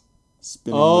sticks.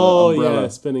 Spinning the umbrella. Yeah,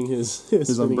 spinning his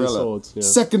umbrella. swords. Yeah.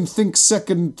 Second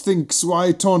thinks,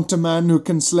 why taunt a man who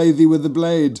can slay thee with a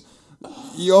blade?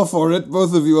 You're for it,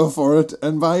 both of you are for it,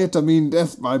 and by it I mean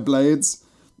death by blades.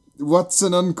 What's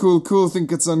an uncool cool?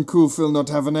 Think it's uncool, Phil, not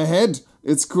having a head?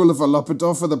 It's cool if I lop it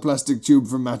off with a plastic tube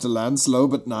from Matalan, slow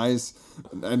but nice.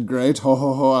 And great, ho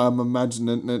ho ho, I'm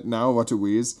imagining it now, what a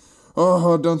wheeze.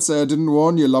 Oh, don't say I didn't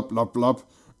warn you, lop lop lop.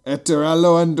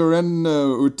 Eterallo andoren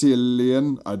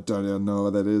utilian. I don't even know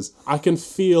what that is. I can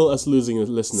feel us losing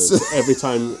listeners every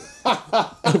time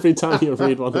you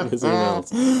read one of his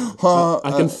emails.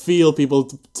 I can feel people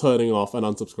turning off and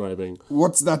unsubscribing.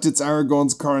 What's that? It's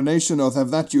Aragorn's coronation oath. Have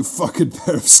that, you fucking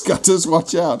pair of scutters.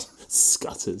 Watch out.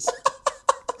 Scutters.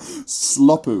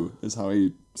 Sloppu is how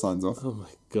he signs off. Oh my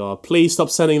God. Please stop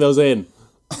sending those in.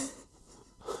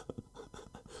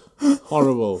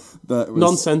 Horrible. That was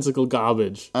nonsensical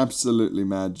garbage. Absolutely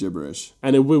mad gibberish.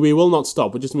 And we will not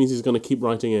stop. It just means he's going to keep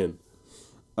writing in.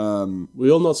 We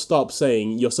will not stop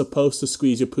saying you're supposed to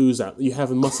squeeze your poos out. You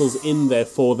have muscles in there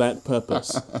for that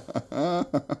purpose.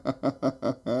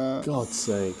 God's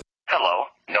sake. Hello.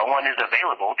 No one is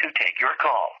available to take your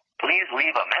call. Please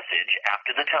leave a message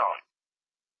after the tone.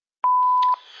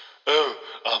 Oh,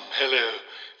 hello.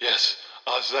 Yes.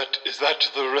 Is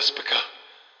that the Respica?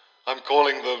 I'm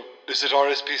calling is it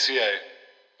RSPCA?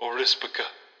 Or Respica?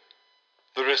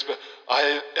 The Respica.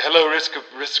 Hello,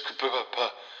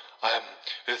 Respica.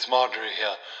 It's Marjorie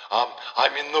here.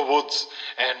 I'm in the woods,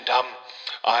 and,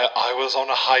 I was on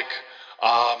a hike,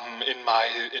 in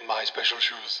my special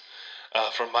shoes,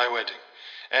 from my wedding.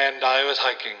 And I was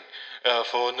hiking,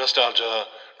 for nostalgia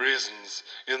reasons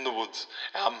in the woods.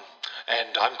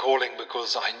 And I'm calling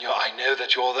because I know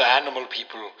that you're the animal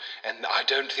people, and I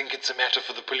don't think it's a matter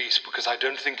for the police because I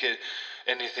don't think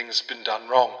anything's been done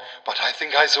wrong. But I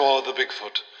think I saw the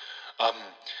Bigfoot,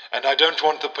 and I don't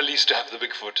want the police to have the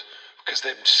Bigfoot because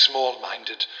they're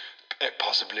small-minded,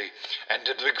 possibly. And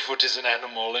the Bigfoot is an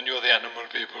animal, and you're the animal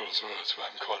people, so that's why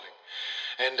I'm calling.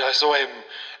 And I saw him,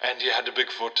 and he had a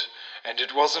Bigfoot, and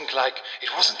it wasn't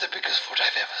the biggest foot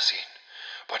I've ever seen,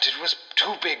 but it was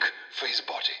too big for his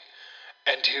body.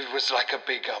 and he was like a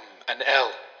big, an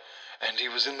L, and he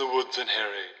was in the woods in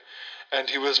Harry, and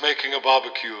he was making a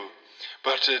barbecue,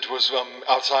 but it was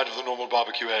outside of the normal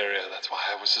barbecue area. That's why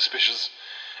I was suspicious.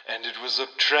 And it was a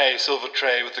tray, silver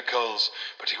tray with the coals,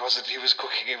 but he was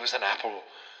cooking, it was an apple.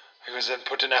 He was then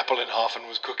put an apple in half and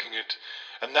was cooking it.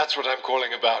 And that's what I'm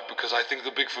calling about, because I think the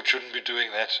Bigfoot shouldn't be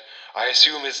doing that. I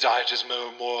assume his diet is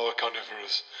more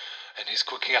carnivorous, and he's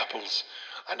cooking apples,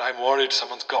 and I'm worried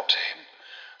someone's got to him.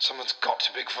 Someone's got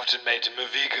to Bigfoot and made him a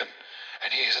vegan,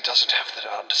 and he doesn't have that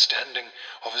understanding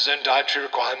of his own dietary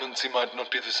requirements. He might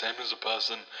not be the same as a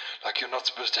person, like you're not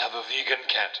supposed to have a vegan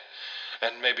cat,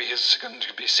 and maybe he's going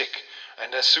to be sick,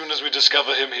 and as soon as we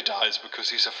discover him, he dies because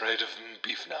he's afraid of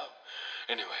beef now.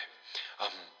 Anyway,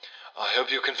 I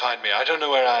hope you can find me. I don't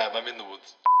know where I am. I'm in the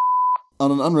woods.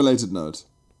 On an unrelated note,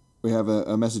 we have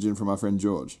a message in from our friend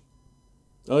George.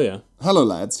 Oh, yeah. Hello,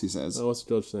 lads, he says. Oh, what's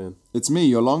George saying? It's me,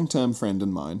 your long-term friend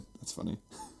and mine. That's funny.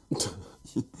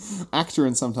 Actor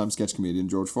and sometimes sketch comedian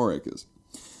George Fouracres.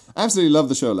 I absolutely love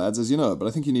the show, lads, as you know, but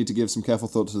I think you need to give some careful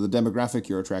thought to the demographic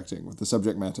you're attracting with the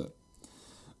subject matter.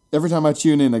 Every time I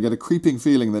tune in, I get a creeping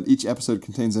feeling that each episode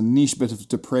contains a niche bit of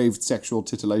depraved sexual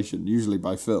titillation, usually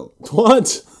by Phil.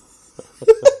 What?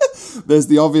 There's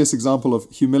the obvious example of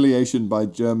humiliation by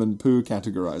German poo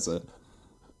categorizer.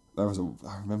 I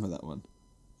remember that one.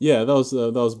 Yeah, that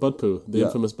was Bud Poo, the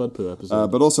infamous Bud Poo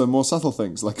episode. But also more subtle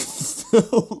things, like Phil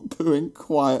pooing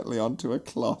quietly onto a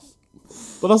cloth.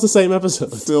 But that's the same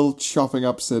episode. Phil chopping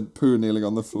up said poo kneeling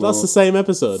on the floor. That's the same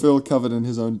episode. Phil covered in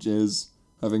his own jizz,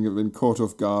 having been caught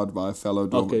off guard by a fellow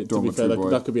dormitory to be fair, boy.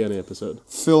 that could be any episode.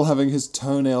 Phil having his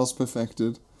toenails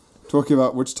perfected. Talking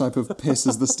about which type of piss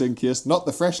is the stinkiest. Not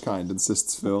the fresh kind,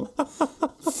 insists Phil.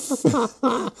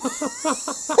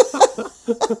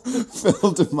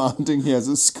 Phil demanding he has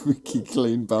a squeaky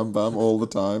clean bum all the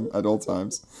time, at all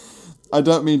times. I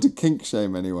don't mean to kink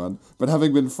shame anyone, but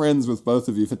having been friends with both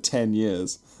of you for 10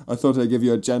 years, I thought I'd give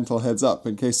you a gentle heads up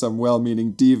in case some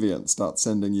well-meaning deviant starts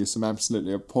sending you some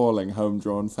absolutely appalling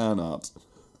home-drawn fan art.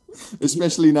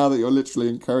 Especially now that you're literally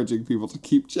encouraging people to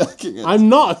keep checking it. I'm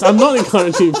not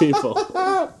encouraging people.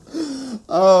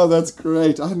 Oh, that's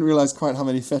great. I hadn't realised quite how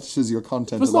many fetishes your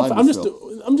content aligned with,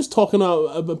 Phil. I'm just talking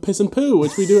about piss and poo,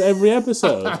 which we do every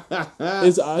episode. I think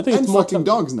and it's more fucking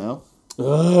dogs now.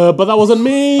 But that wasn't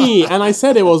me, and I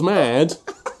said it was mad.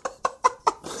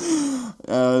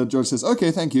 George says,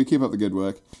 okay, thank you, keep up the good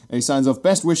work. And he signs off,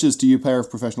 best wishes to you pair of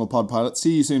professional pod pilots.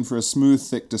 See you soon for a smooth,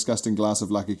 thick, disgusting glass of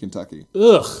Lucky Kentucky.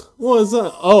 Ugh, what is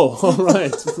that? Oh, all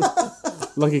right.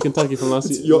 Lucky Kentucky from last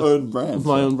year. It's your own brand.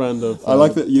 My own brand of I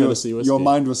like that Tennessee whiskey. your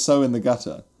mind was so in the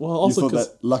gutter. Well, also you thought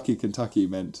that Lucky Kentucky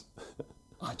meant...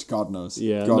 God knows.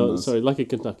 Yeah, God knows. Sorry, Lucky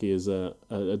Kentucky is a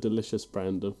delicious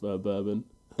brand of bourbon.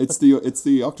 It's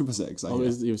the octopus eggs, I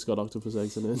hear. It's got octopus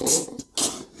eggs in it.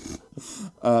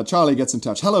 Charlie gets in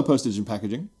touch. Hello, Postage and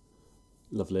Packaging.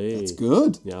 Lovely. That's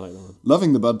good. Yeah, I like that one.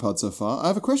 Loving the Bud Pod so far. I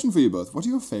have a question for you both. What are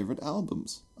your favourite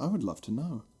albums? I would love to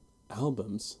know.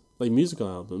 Albums? Like musical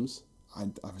albums?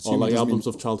 Or like albums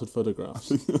of childhood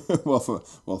photographs? well, for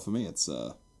me, it's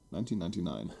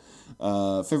 1999.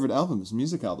 Favourite albums,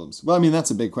 music albums. Well, I mean, that's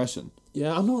a big question.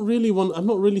 Yeah, I'm not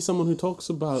really someone who talks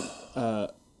about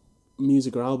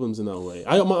music or albums in that way.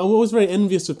 I'm always very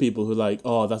envious of people who like,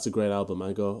 oh, that's a great album.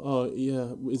 I go, oh yeah,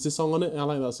 is this song on it? I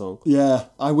like that song. Yeah,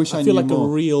 I wish I feel knew like more.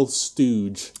 a real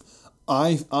stooge.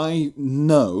 I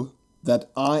know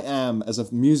that I am, as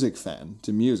a music fan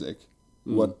to music,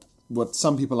 what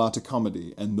some people are to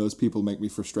comedy, and those people make me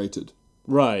frustrated.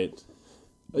 Right.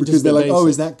 Because they're like, oh,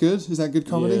 is that good? Is that good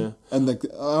comedy? Yeah. And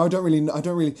I don't really,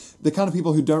 the kind of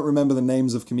people who don't remember the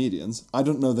names of comedians, I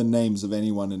don't know the names of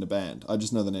anyone in a band. I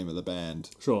just know the name of the band.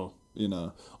 Sure. You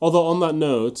know. Although on that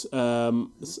note,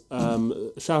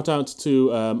 shout out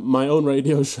to my own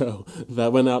radio show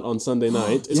that went out on Sunday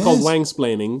night. It's called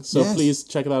Wangsplaining, so please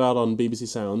check that out on BBC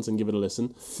Sounds and give it a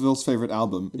listen. Phil's favourite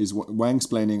album is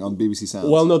Wangsplaining on BBC Sounds.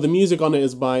 Well, no, the music on it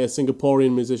is by a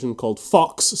Singaporean musician called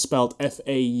Fox, spelled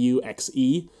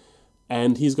Fauxe,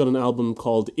 and he's got an album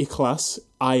called Ikhlas,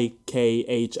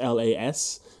 Ikhlas,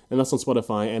 and that's on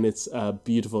Spotify, and it's a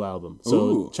beautiful album.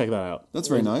 So check that out. That's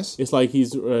very nice. It's like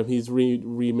he's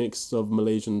remixed of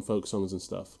Malaysian folk songs and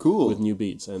stuff. Cool. With new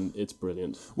beats, and it's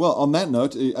brilliant. Well, on that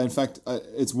note, in fact,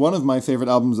 it's one of my favourite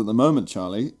albums at the moment,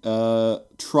 Charlie.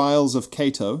 Trials of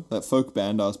Cato, that folk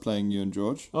band I was playing you and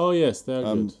George. Oh, yes, they're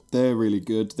good. They're really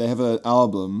good. They have an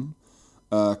album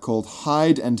called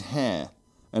Hide and Hair,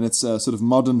 and it's sort of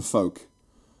modern folk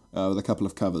with a couple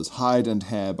of covers. Hide and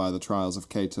Hair by the Trials of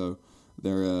Cato.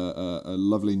 They're a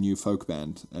lovely new folk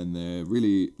band, and they're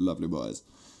really lovely boys.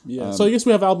 Yeah. So I guess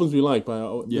we have albums we like,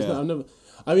 but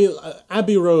I mean,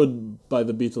 Abbey Road by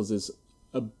the Beatles is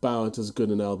about as good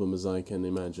an album as I can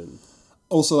imagine.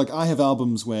 Also, like, I have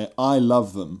albums where I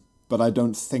love them, but I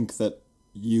don't think that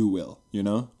you will, you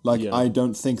know? Like, Yeah. I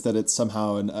don't think that it's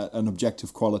somehow an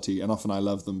objective quality, and often I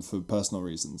love them for personal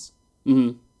reasons.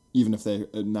 Mm-hmm. Even if they,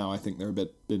 now I think they're a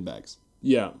bit bin bags.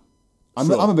 Yeah. I'm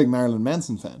Sure. a big Marilyn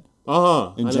Manson fan.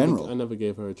 Uh-huh. In general. I never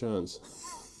gave her a chance.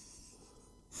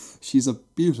 She's a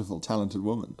beautiful, talented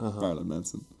woman, Marilyn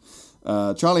Manson.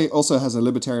 Charlie also has a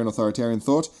libertarian authoritarian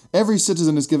thought. Every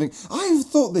citizen is giving... I've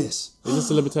thought this! Is this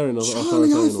a libertarian or Charlie,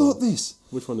 authoritarian? I thought this!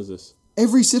 Which one is this?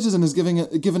 Every citizen is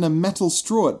given a metal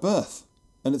straw at birth,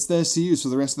 and it's theirs to use for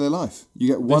the rest of their life. You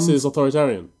get one... This is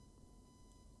authoritarian.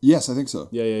 Yes, I think so.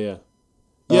 Yeah.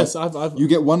 Yes, I've... You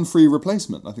get one free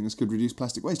replacement. I think this could reduce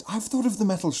plastic waste. I've thought of the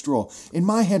metal straw. In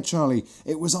my head, Charlie,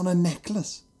 it was on a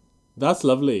necklace. That's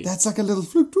lovely. That's like a little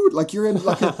flute, like you're in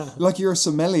like you're a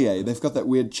sommelier. They've got that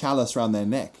weird chalice around their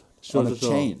neck on a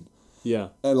chain, Yeah.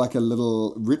 like a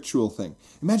little ritual thing.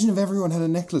 Imagine if everyone had a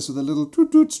necklace with a little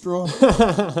toot straw.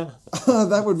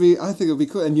 That would be. I think it would be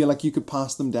cool. And you could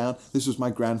pass them down. This was my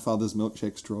grandfather's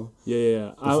milkshake straw.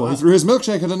 Yeah. Before he threw his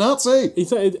milkshake at a Nazi.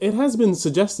 It has been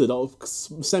suggested,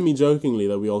 semi-jokingly,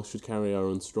 that we all should carry our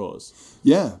own straws.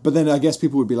 Yeah, but then I guess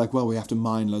people would be like, well, we have to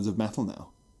mine loads of metal now.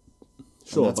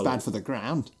 Sure, And that's bad for the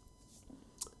ground.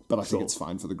 But I think it's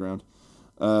fine for the ground.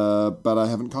 But I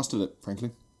haven't costed it,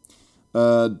 frankly.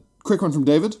 Quick one from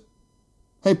David.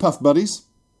 Hey, Puff Buddies.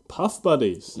 Puff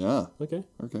Buddies? Yeah. Okay.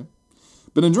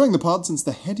 Been enjoying the pod since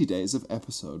the heady days of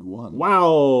episode 1.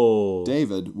 Wow!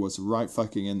 David was right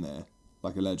fucking in there,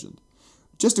 like a legend.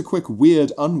 Just a quick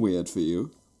weird unweird for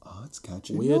you. Oh, it's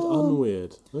catching Weird on.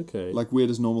 unweird. Okay. Like weird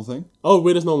as normal thing? Oh,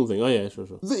 weird as normal thing. Oh, yeah, sure.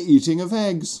 The eating of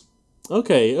eggs.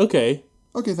 Okay.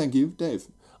 Okay, thank you, Dave.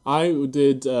 I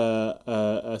did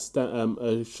a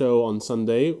show on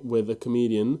Sunday with a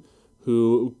comedian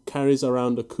who carries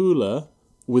around a cooler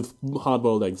with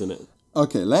hard-boiled eggs in it.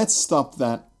 Okay, let's stop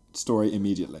that story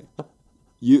immediately.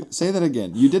 You say that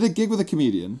again. You did a gig with a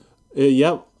comedian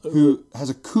Yep. who has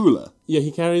a cooler. Yeah,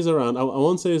 he carries around... I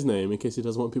won't say his name in case he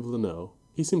doesn't want people to know.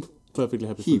 He seemed perfectly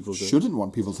happy for He people to... shouldn't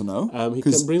want people to know. He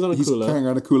 'cause brings on a cooler. He's carrying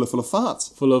around a cooler full of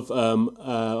farts. Full of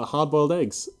hard-boiled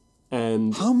eggs.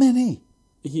 And How many?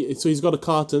 so he's got a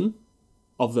carton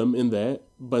of them in there,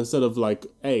 but instead of like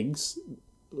eggs,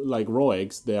 like raw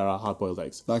eggs, they are hard-boiled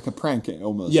eggs. Like a prank,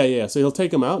 almost. Yeah. So he'll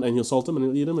take them out and he'll salt them and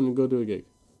he'll eat them and he'll go do a gig.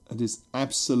 It is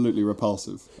absolutely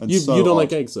repulsive. And You so don't odd.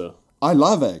 like eggs, though? I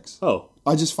love eggs. Oh.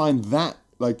 I just find that,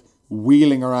 like,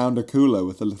 wheeling around a cooler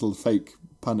with a little fake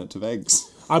punnet of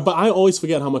eggs. But I always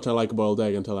forget how much I like a boiled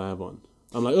egg until I have one.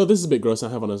 I'm like, oh, this is a bit gross. I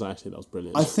have one. I was actually, that was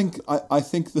brilliant. I think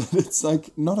that it's,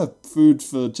 like, not a food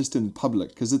for just in public,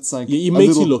 because it's, like... It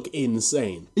makes you look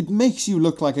insane. It makes you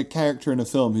look like a character in a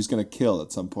film who's going to kill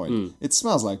at some point. It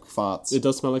smells like farts. It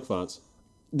does smell like farts.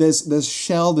 There's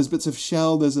shell, there's bits of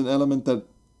shell, there's an element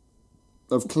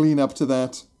of clean up to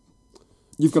that.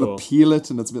 You've got to peel it,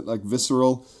 and it's a bit, like,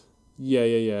 visceral.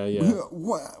 Yeah.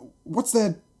 What's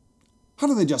their... How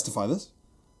do they justify this?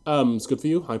 It's good for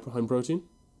you. High protein.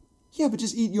 Yeah, but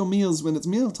just eat your meals when it's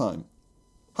mealtime.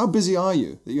 How busy are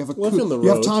you that you have Well, if you're on the you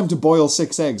have road- time to boil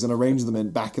 6 eggs and arrange them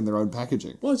back in their own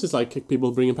packaging? Well, it's just like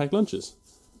people bringing packed lunches.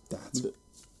 That's...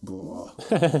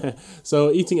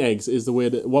 So eating eggs is the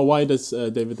weird... Well, why does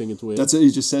David think it's weird? That's it. He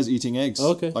just says eating eggs.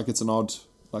 Okay. Like it's an odd...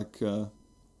 Like...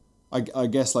 I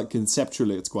guess, like,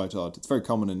 conceptually it's quite odd. It's very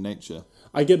common in nature.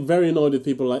 I get very annoyed with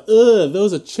people like, ugh,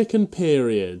 those are chicken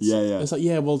periods. Yeah. It's like,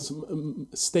 yeah, well,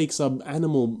 steaks are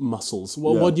animal muscles.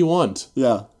 Well, what do you want?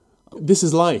 Yeah. This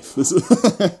is life.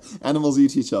 Animals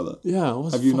eat each other. Yeah.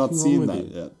 What's Have you not fucking wrong seen with that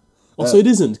you? yet? Also, it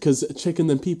isn't, because chicken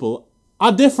and people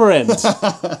are different.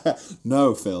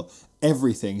 No, Phil.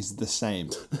 Everything is the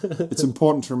same. It's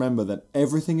important to remember that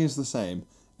everything is the same,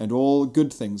 and all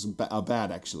good things are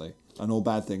bad, actually. And all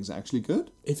bad things are actually good.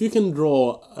 If you can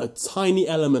draw a tiny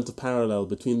element of parallel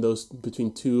between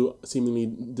two seemingly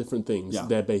different things,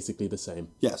 they're basically the same.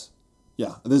 Yes.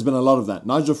 Yeah, there's been a lot of that.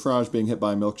 Nigel Farage being hit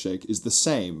by a milkshake is the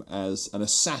same as an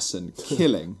assassin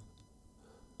killing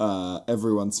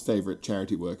everyone's favourite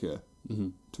charity worker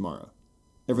tomorrow.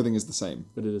 Everything is the same.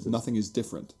 But it isn't. Nothing is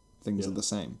different. Things are the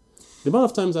same. The amount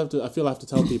of times I feel I have to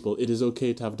tell people it is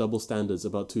okay to have double standards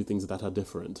about two things that are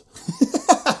different.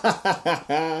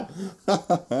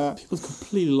 People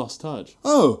completely lost touch.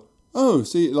 Oh,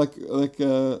 see, like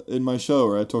in my show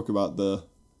where I talk about the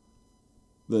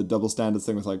double standards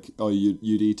thing with like, oh, you'd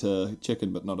eat a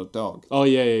chicken but not a dog. Oh,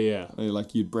 yeah.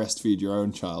 Like you'd breastfeed your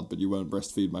own child, but you won't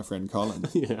breastfeed my friend Colin.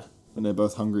 Yeah. And they're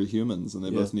both hungry humans, and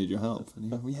they both need your help. And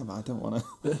you go, yeah, but I don't want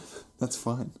to. That's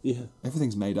fine. Yeah.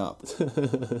 Everything's made up.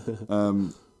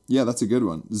 Yeah, that's a good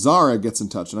one. Zara gets in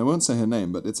touch, and I won't say her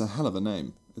name, but it's a hell of a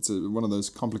name. It's one of those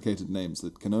complicated names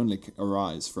that can only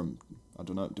arise from, I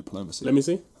don't know, diplomacy. Let me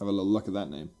see. Have a little look at that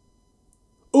name.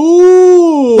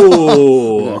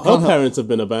 Ooh! Her parents have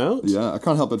been about. Yeah, I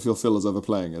can't help but feel Phil is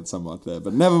overplaying it somewhat there,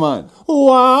 but never mind.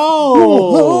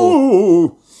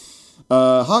 Wow!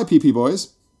 Hi, PP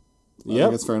boys. I Yep.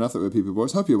 think it's fair enough that we're PP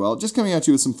boys. Hope you're well. Just coming at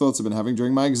you with some thoughts I've been having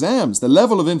during my exams. The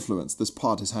level of influence this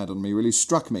pod has had on me really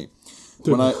struck me.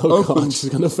 When I opened...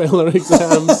 she's going to fail her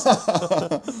exams.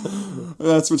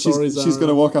 That's what Sorry, she's going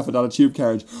to walk up and down a tube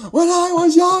carriage. When I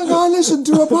was young, I listened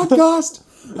to a podcast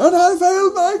and I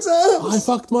failed my exams. I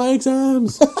fucked my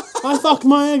exams. I fucked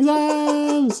my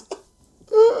exams.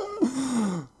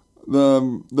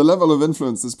 The level of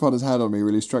influence this pod has had on me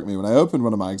really struck me when I opened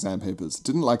one of my exam papers.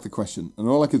 Didn't like the question, and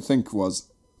all I could think was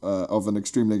of an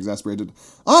extremely exasperated,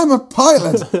 I'm a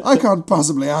pilot! I can't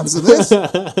possibly answer this!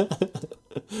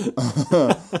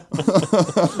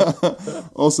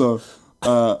 Also,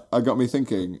 I got me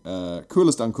thinking,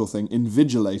 coolest uncool thing,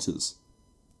 invigilators.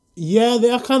 Yeah, they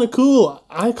are kind of cool.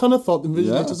 I kind of thought the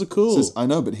invigilators are cool. Says, I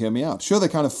know, but hear me out. Sure, they're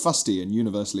kind of fusty and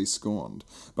universally scorned,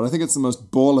 but I think it's the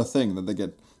most baller thing that they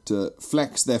get to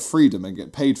flex their freedom and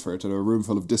get paid for it in a room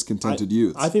full of discontented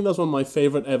youths. I think that's one of my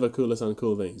favourite ever coolest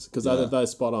uncool things, because that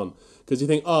is spot on. Because you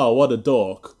think, oh, what a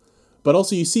dork. But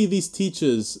also you see these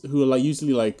teachers who are like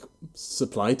usually like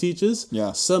supply teachers,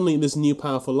 suddenly in this new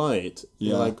powerful light.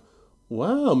 You're like,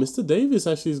 wow, Mr. Davis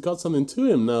actually has got something to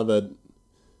him now that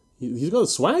he's got a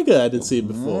swagger I didn't see it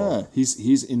before. Yeah,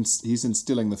 he's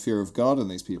instilling the fear of God in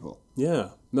these people. Yeah,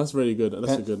 that's really good.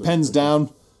 That's a good. Pens down.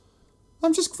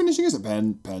 I'm just finishing his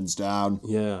pens down.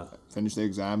 Yeah. Finish the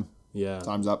exam. Yeah.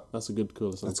 Time's up. That's a good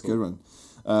cool. That's a good one.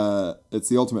 It's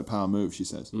the ultimate power move, she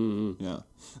says. Mm-hmm. Yeah.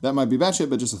 That might be batshit,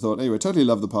 but just a thought. Anyway, totally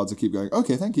love the pods. I keep going.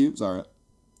 Okay, thank you, Zara.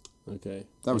 Okay.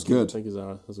 That was good. Thank you,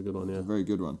 Zara. That's a good one, yeah. A very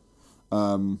good one.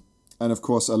 And of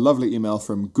course, a lovely email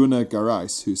from Gunnar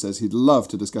Garais, who says he'd love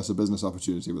to discuss a business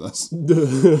opportunity with us.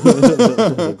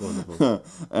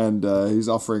 And he's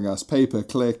offering us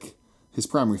pay-per-click. His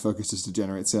primary focus is to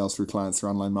generate sales through clients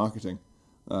through online marketing.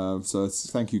 So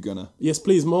thank you, Gunnar. Yes,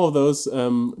 please, more of those,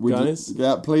 guys.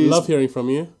 Yeah, please. Love hearing from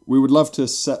you. We would love to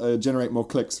generate more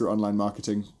clicks through online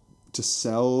marketing to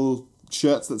sell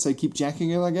shirts that say "Keep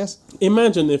Jacking It," I guess.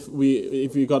 Imagine if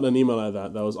you got an email like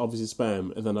that was obviously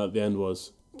spam, and then at the end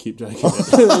was "Keep Jacking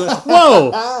It."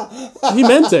 Whoa! He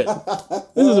meant it.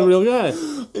 This is a real guy.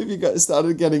 If you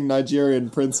started getting Nigerian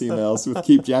Prince emails with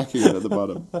 "Keep Jacking It" at the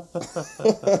bottom.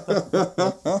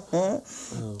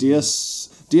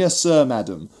 Dear Sir,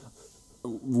 Madam,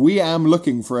 we am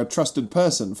looking for a trusted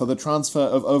person for the transfer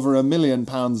of over £1 million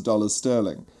dollars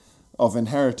sterling of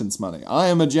inheritance money. I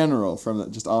am a general from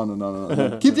that, just on and on and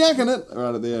on. Keep jacking it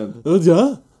right at the end. Oh,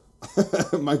 yeah?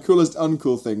 My coolest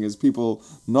uncool thing is people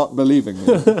not believing me.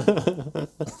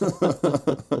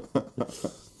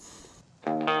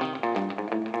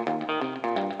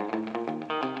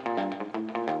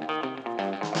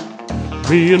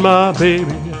 Me and my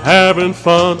baby having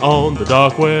fun on the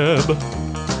dark web.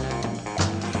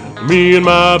 Me and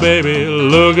my baby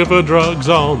looking for drugs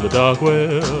on the dark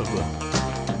web.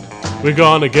 We're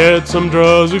gonna get some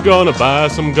drugs, we're gonna buy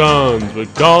some guns, we're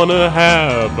gonna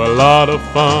have a lot of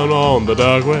fun on the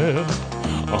dark web.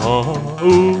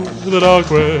 Ooh, the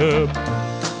dark web.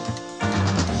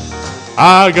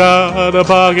 I got a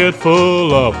pocket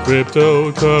full of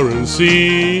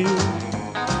cryptocurrency.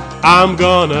 I'm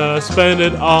gonna spend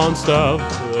it on stuff.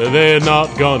 They're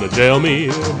not gonna jail me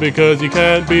because you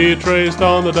can't be traced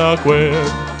on the dark web.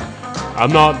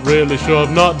 I'm not really sure,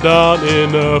 I've not done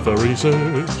enough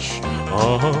research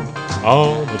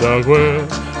on the dark web.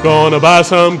 Gonna buy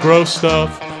some gross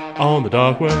stuff on the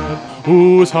dark web.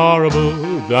 Ooh, it's horrible,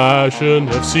 I shouldn't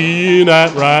have seen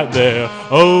that right there.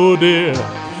 Oh dear,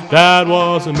 that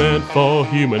wasn't meant for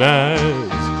human eyes.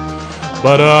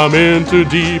 But I'm in too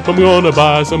deep, I'm gonna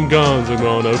buy some guns, I'm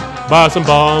gonna buy some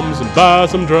bombs and buy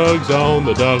some drugs on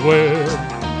the dark web.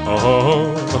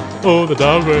 Oh, the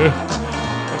dark web.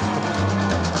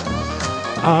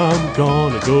 I'm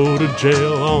gonna go to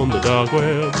jail on the dark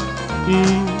web.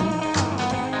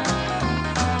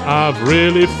 I've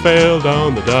really failed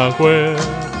on the dark web,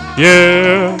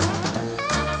 yeah.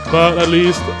 But at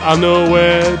least I know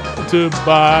where to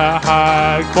buy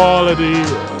high quality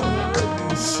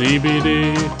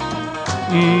CBD,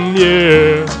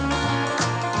 yeah.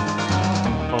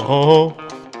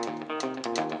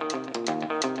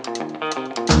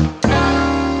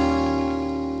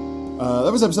 That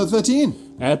That was episode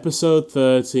 13. Episode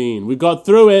 13. We got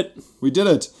through it. We did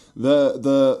it.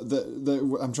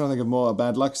 I'm trying to think of more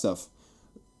bad luck stuff.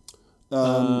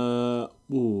 Opening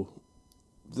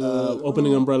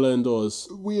umbrella indoors.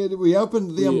 We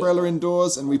opened the umbrella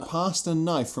indoors and we passed a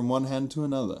knife from one hand to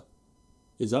another.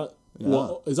 Is that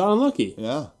is that unlucky?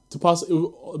 Yeah. To pass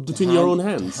between your own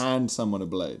hands? To hand someone a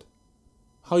blade.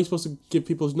 How are you supposed to give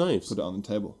people knives? Put it on the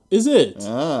table. Is it?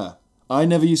 Yeah. I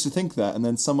never used to think that, and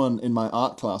then someone in my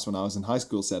art class when I was in high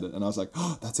school said it, and I was like,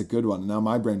 oh, that's a good one, and now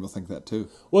my brain will think that too.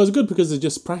 Well, it's good because it's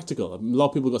just practical. A lot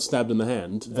of people got stabbed in the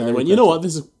hand, and they went, practical. you know what,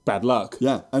 this is bad luck.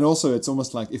 Yeah, and also it's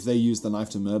almost like if they use the knife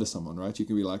to murder someone, right? You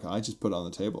can be like, I just put it on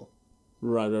the table.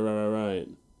 Right.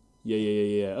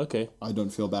 Yeah. Okay. I don't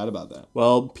feel bad about that.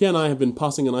 Well, Pia and I have been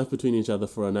passing a knife between each other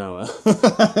for an hour.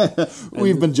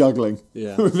 We've been juggling.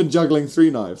 Yeah. We've been juggling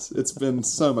 3 knives. It's been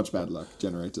so much bad luck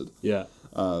generated. Yeah.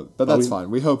 But that's fine.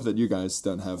 We hope that you guys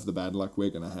don't have the bad luck we're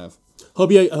going to have.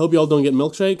 I hope you all don't get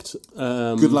milkshaked.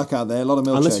 Good luck out there. A lot of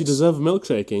milkshakes. Unless you deserve a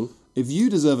milkshaking. If you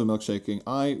deserve a milkshaking,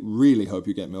 I really hope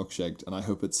you get milkshaked, and I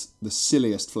hope it's the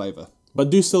silliest flavour.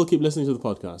 But do still keep listening to the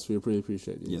podcast. We really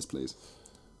appreciate you. Yes, please.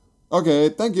 Okay,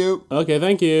 thank you. Okay,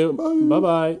 thank you.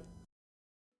 Bye-bye.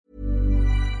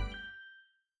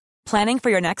 Planning for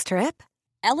your next trip?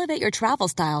 Elevate your travel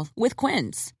style with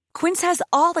Quince. Quince has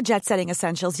all the jet-setting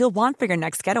essentials you'll want for your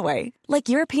next getaway, like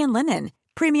European linen,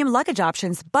 premium luggage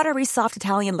options, buttery soft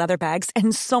Italian leather bags,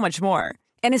 and so much more.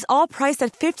 And is all priced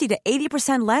at 50 to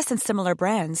 80% less than similar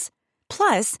brands.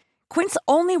 Plus, Quince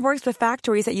only works with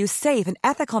factories that use safe and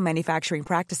ethical manufacturing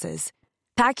practices.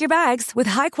 Pack your bags with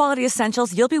high-quality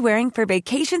essentials you'll be wearing for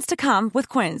vacations to come with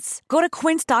Quince. Go to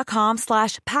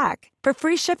quince.com/pack for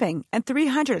free shipping and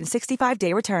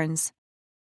 365-day returns.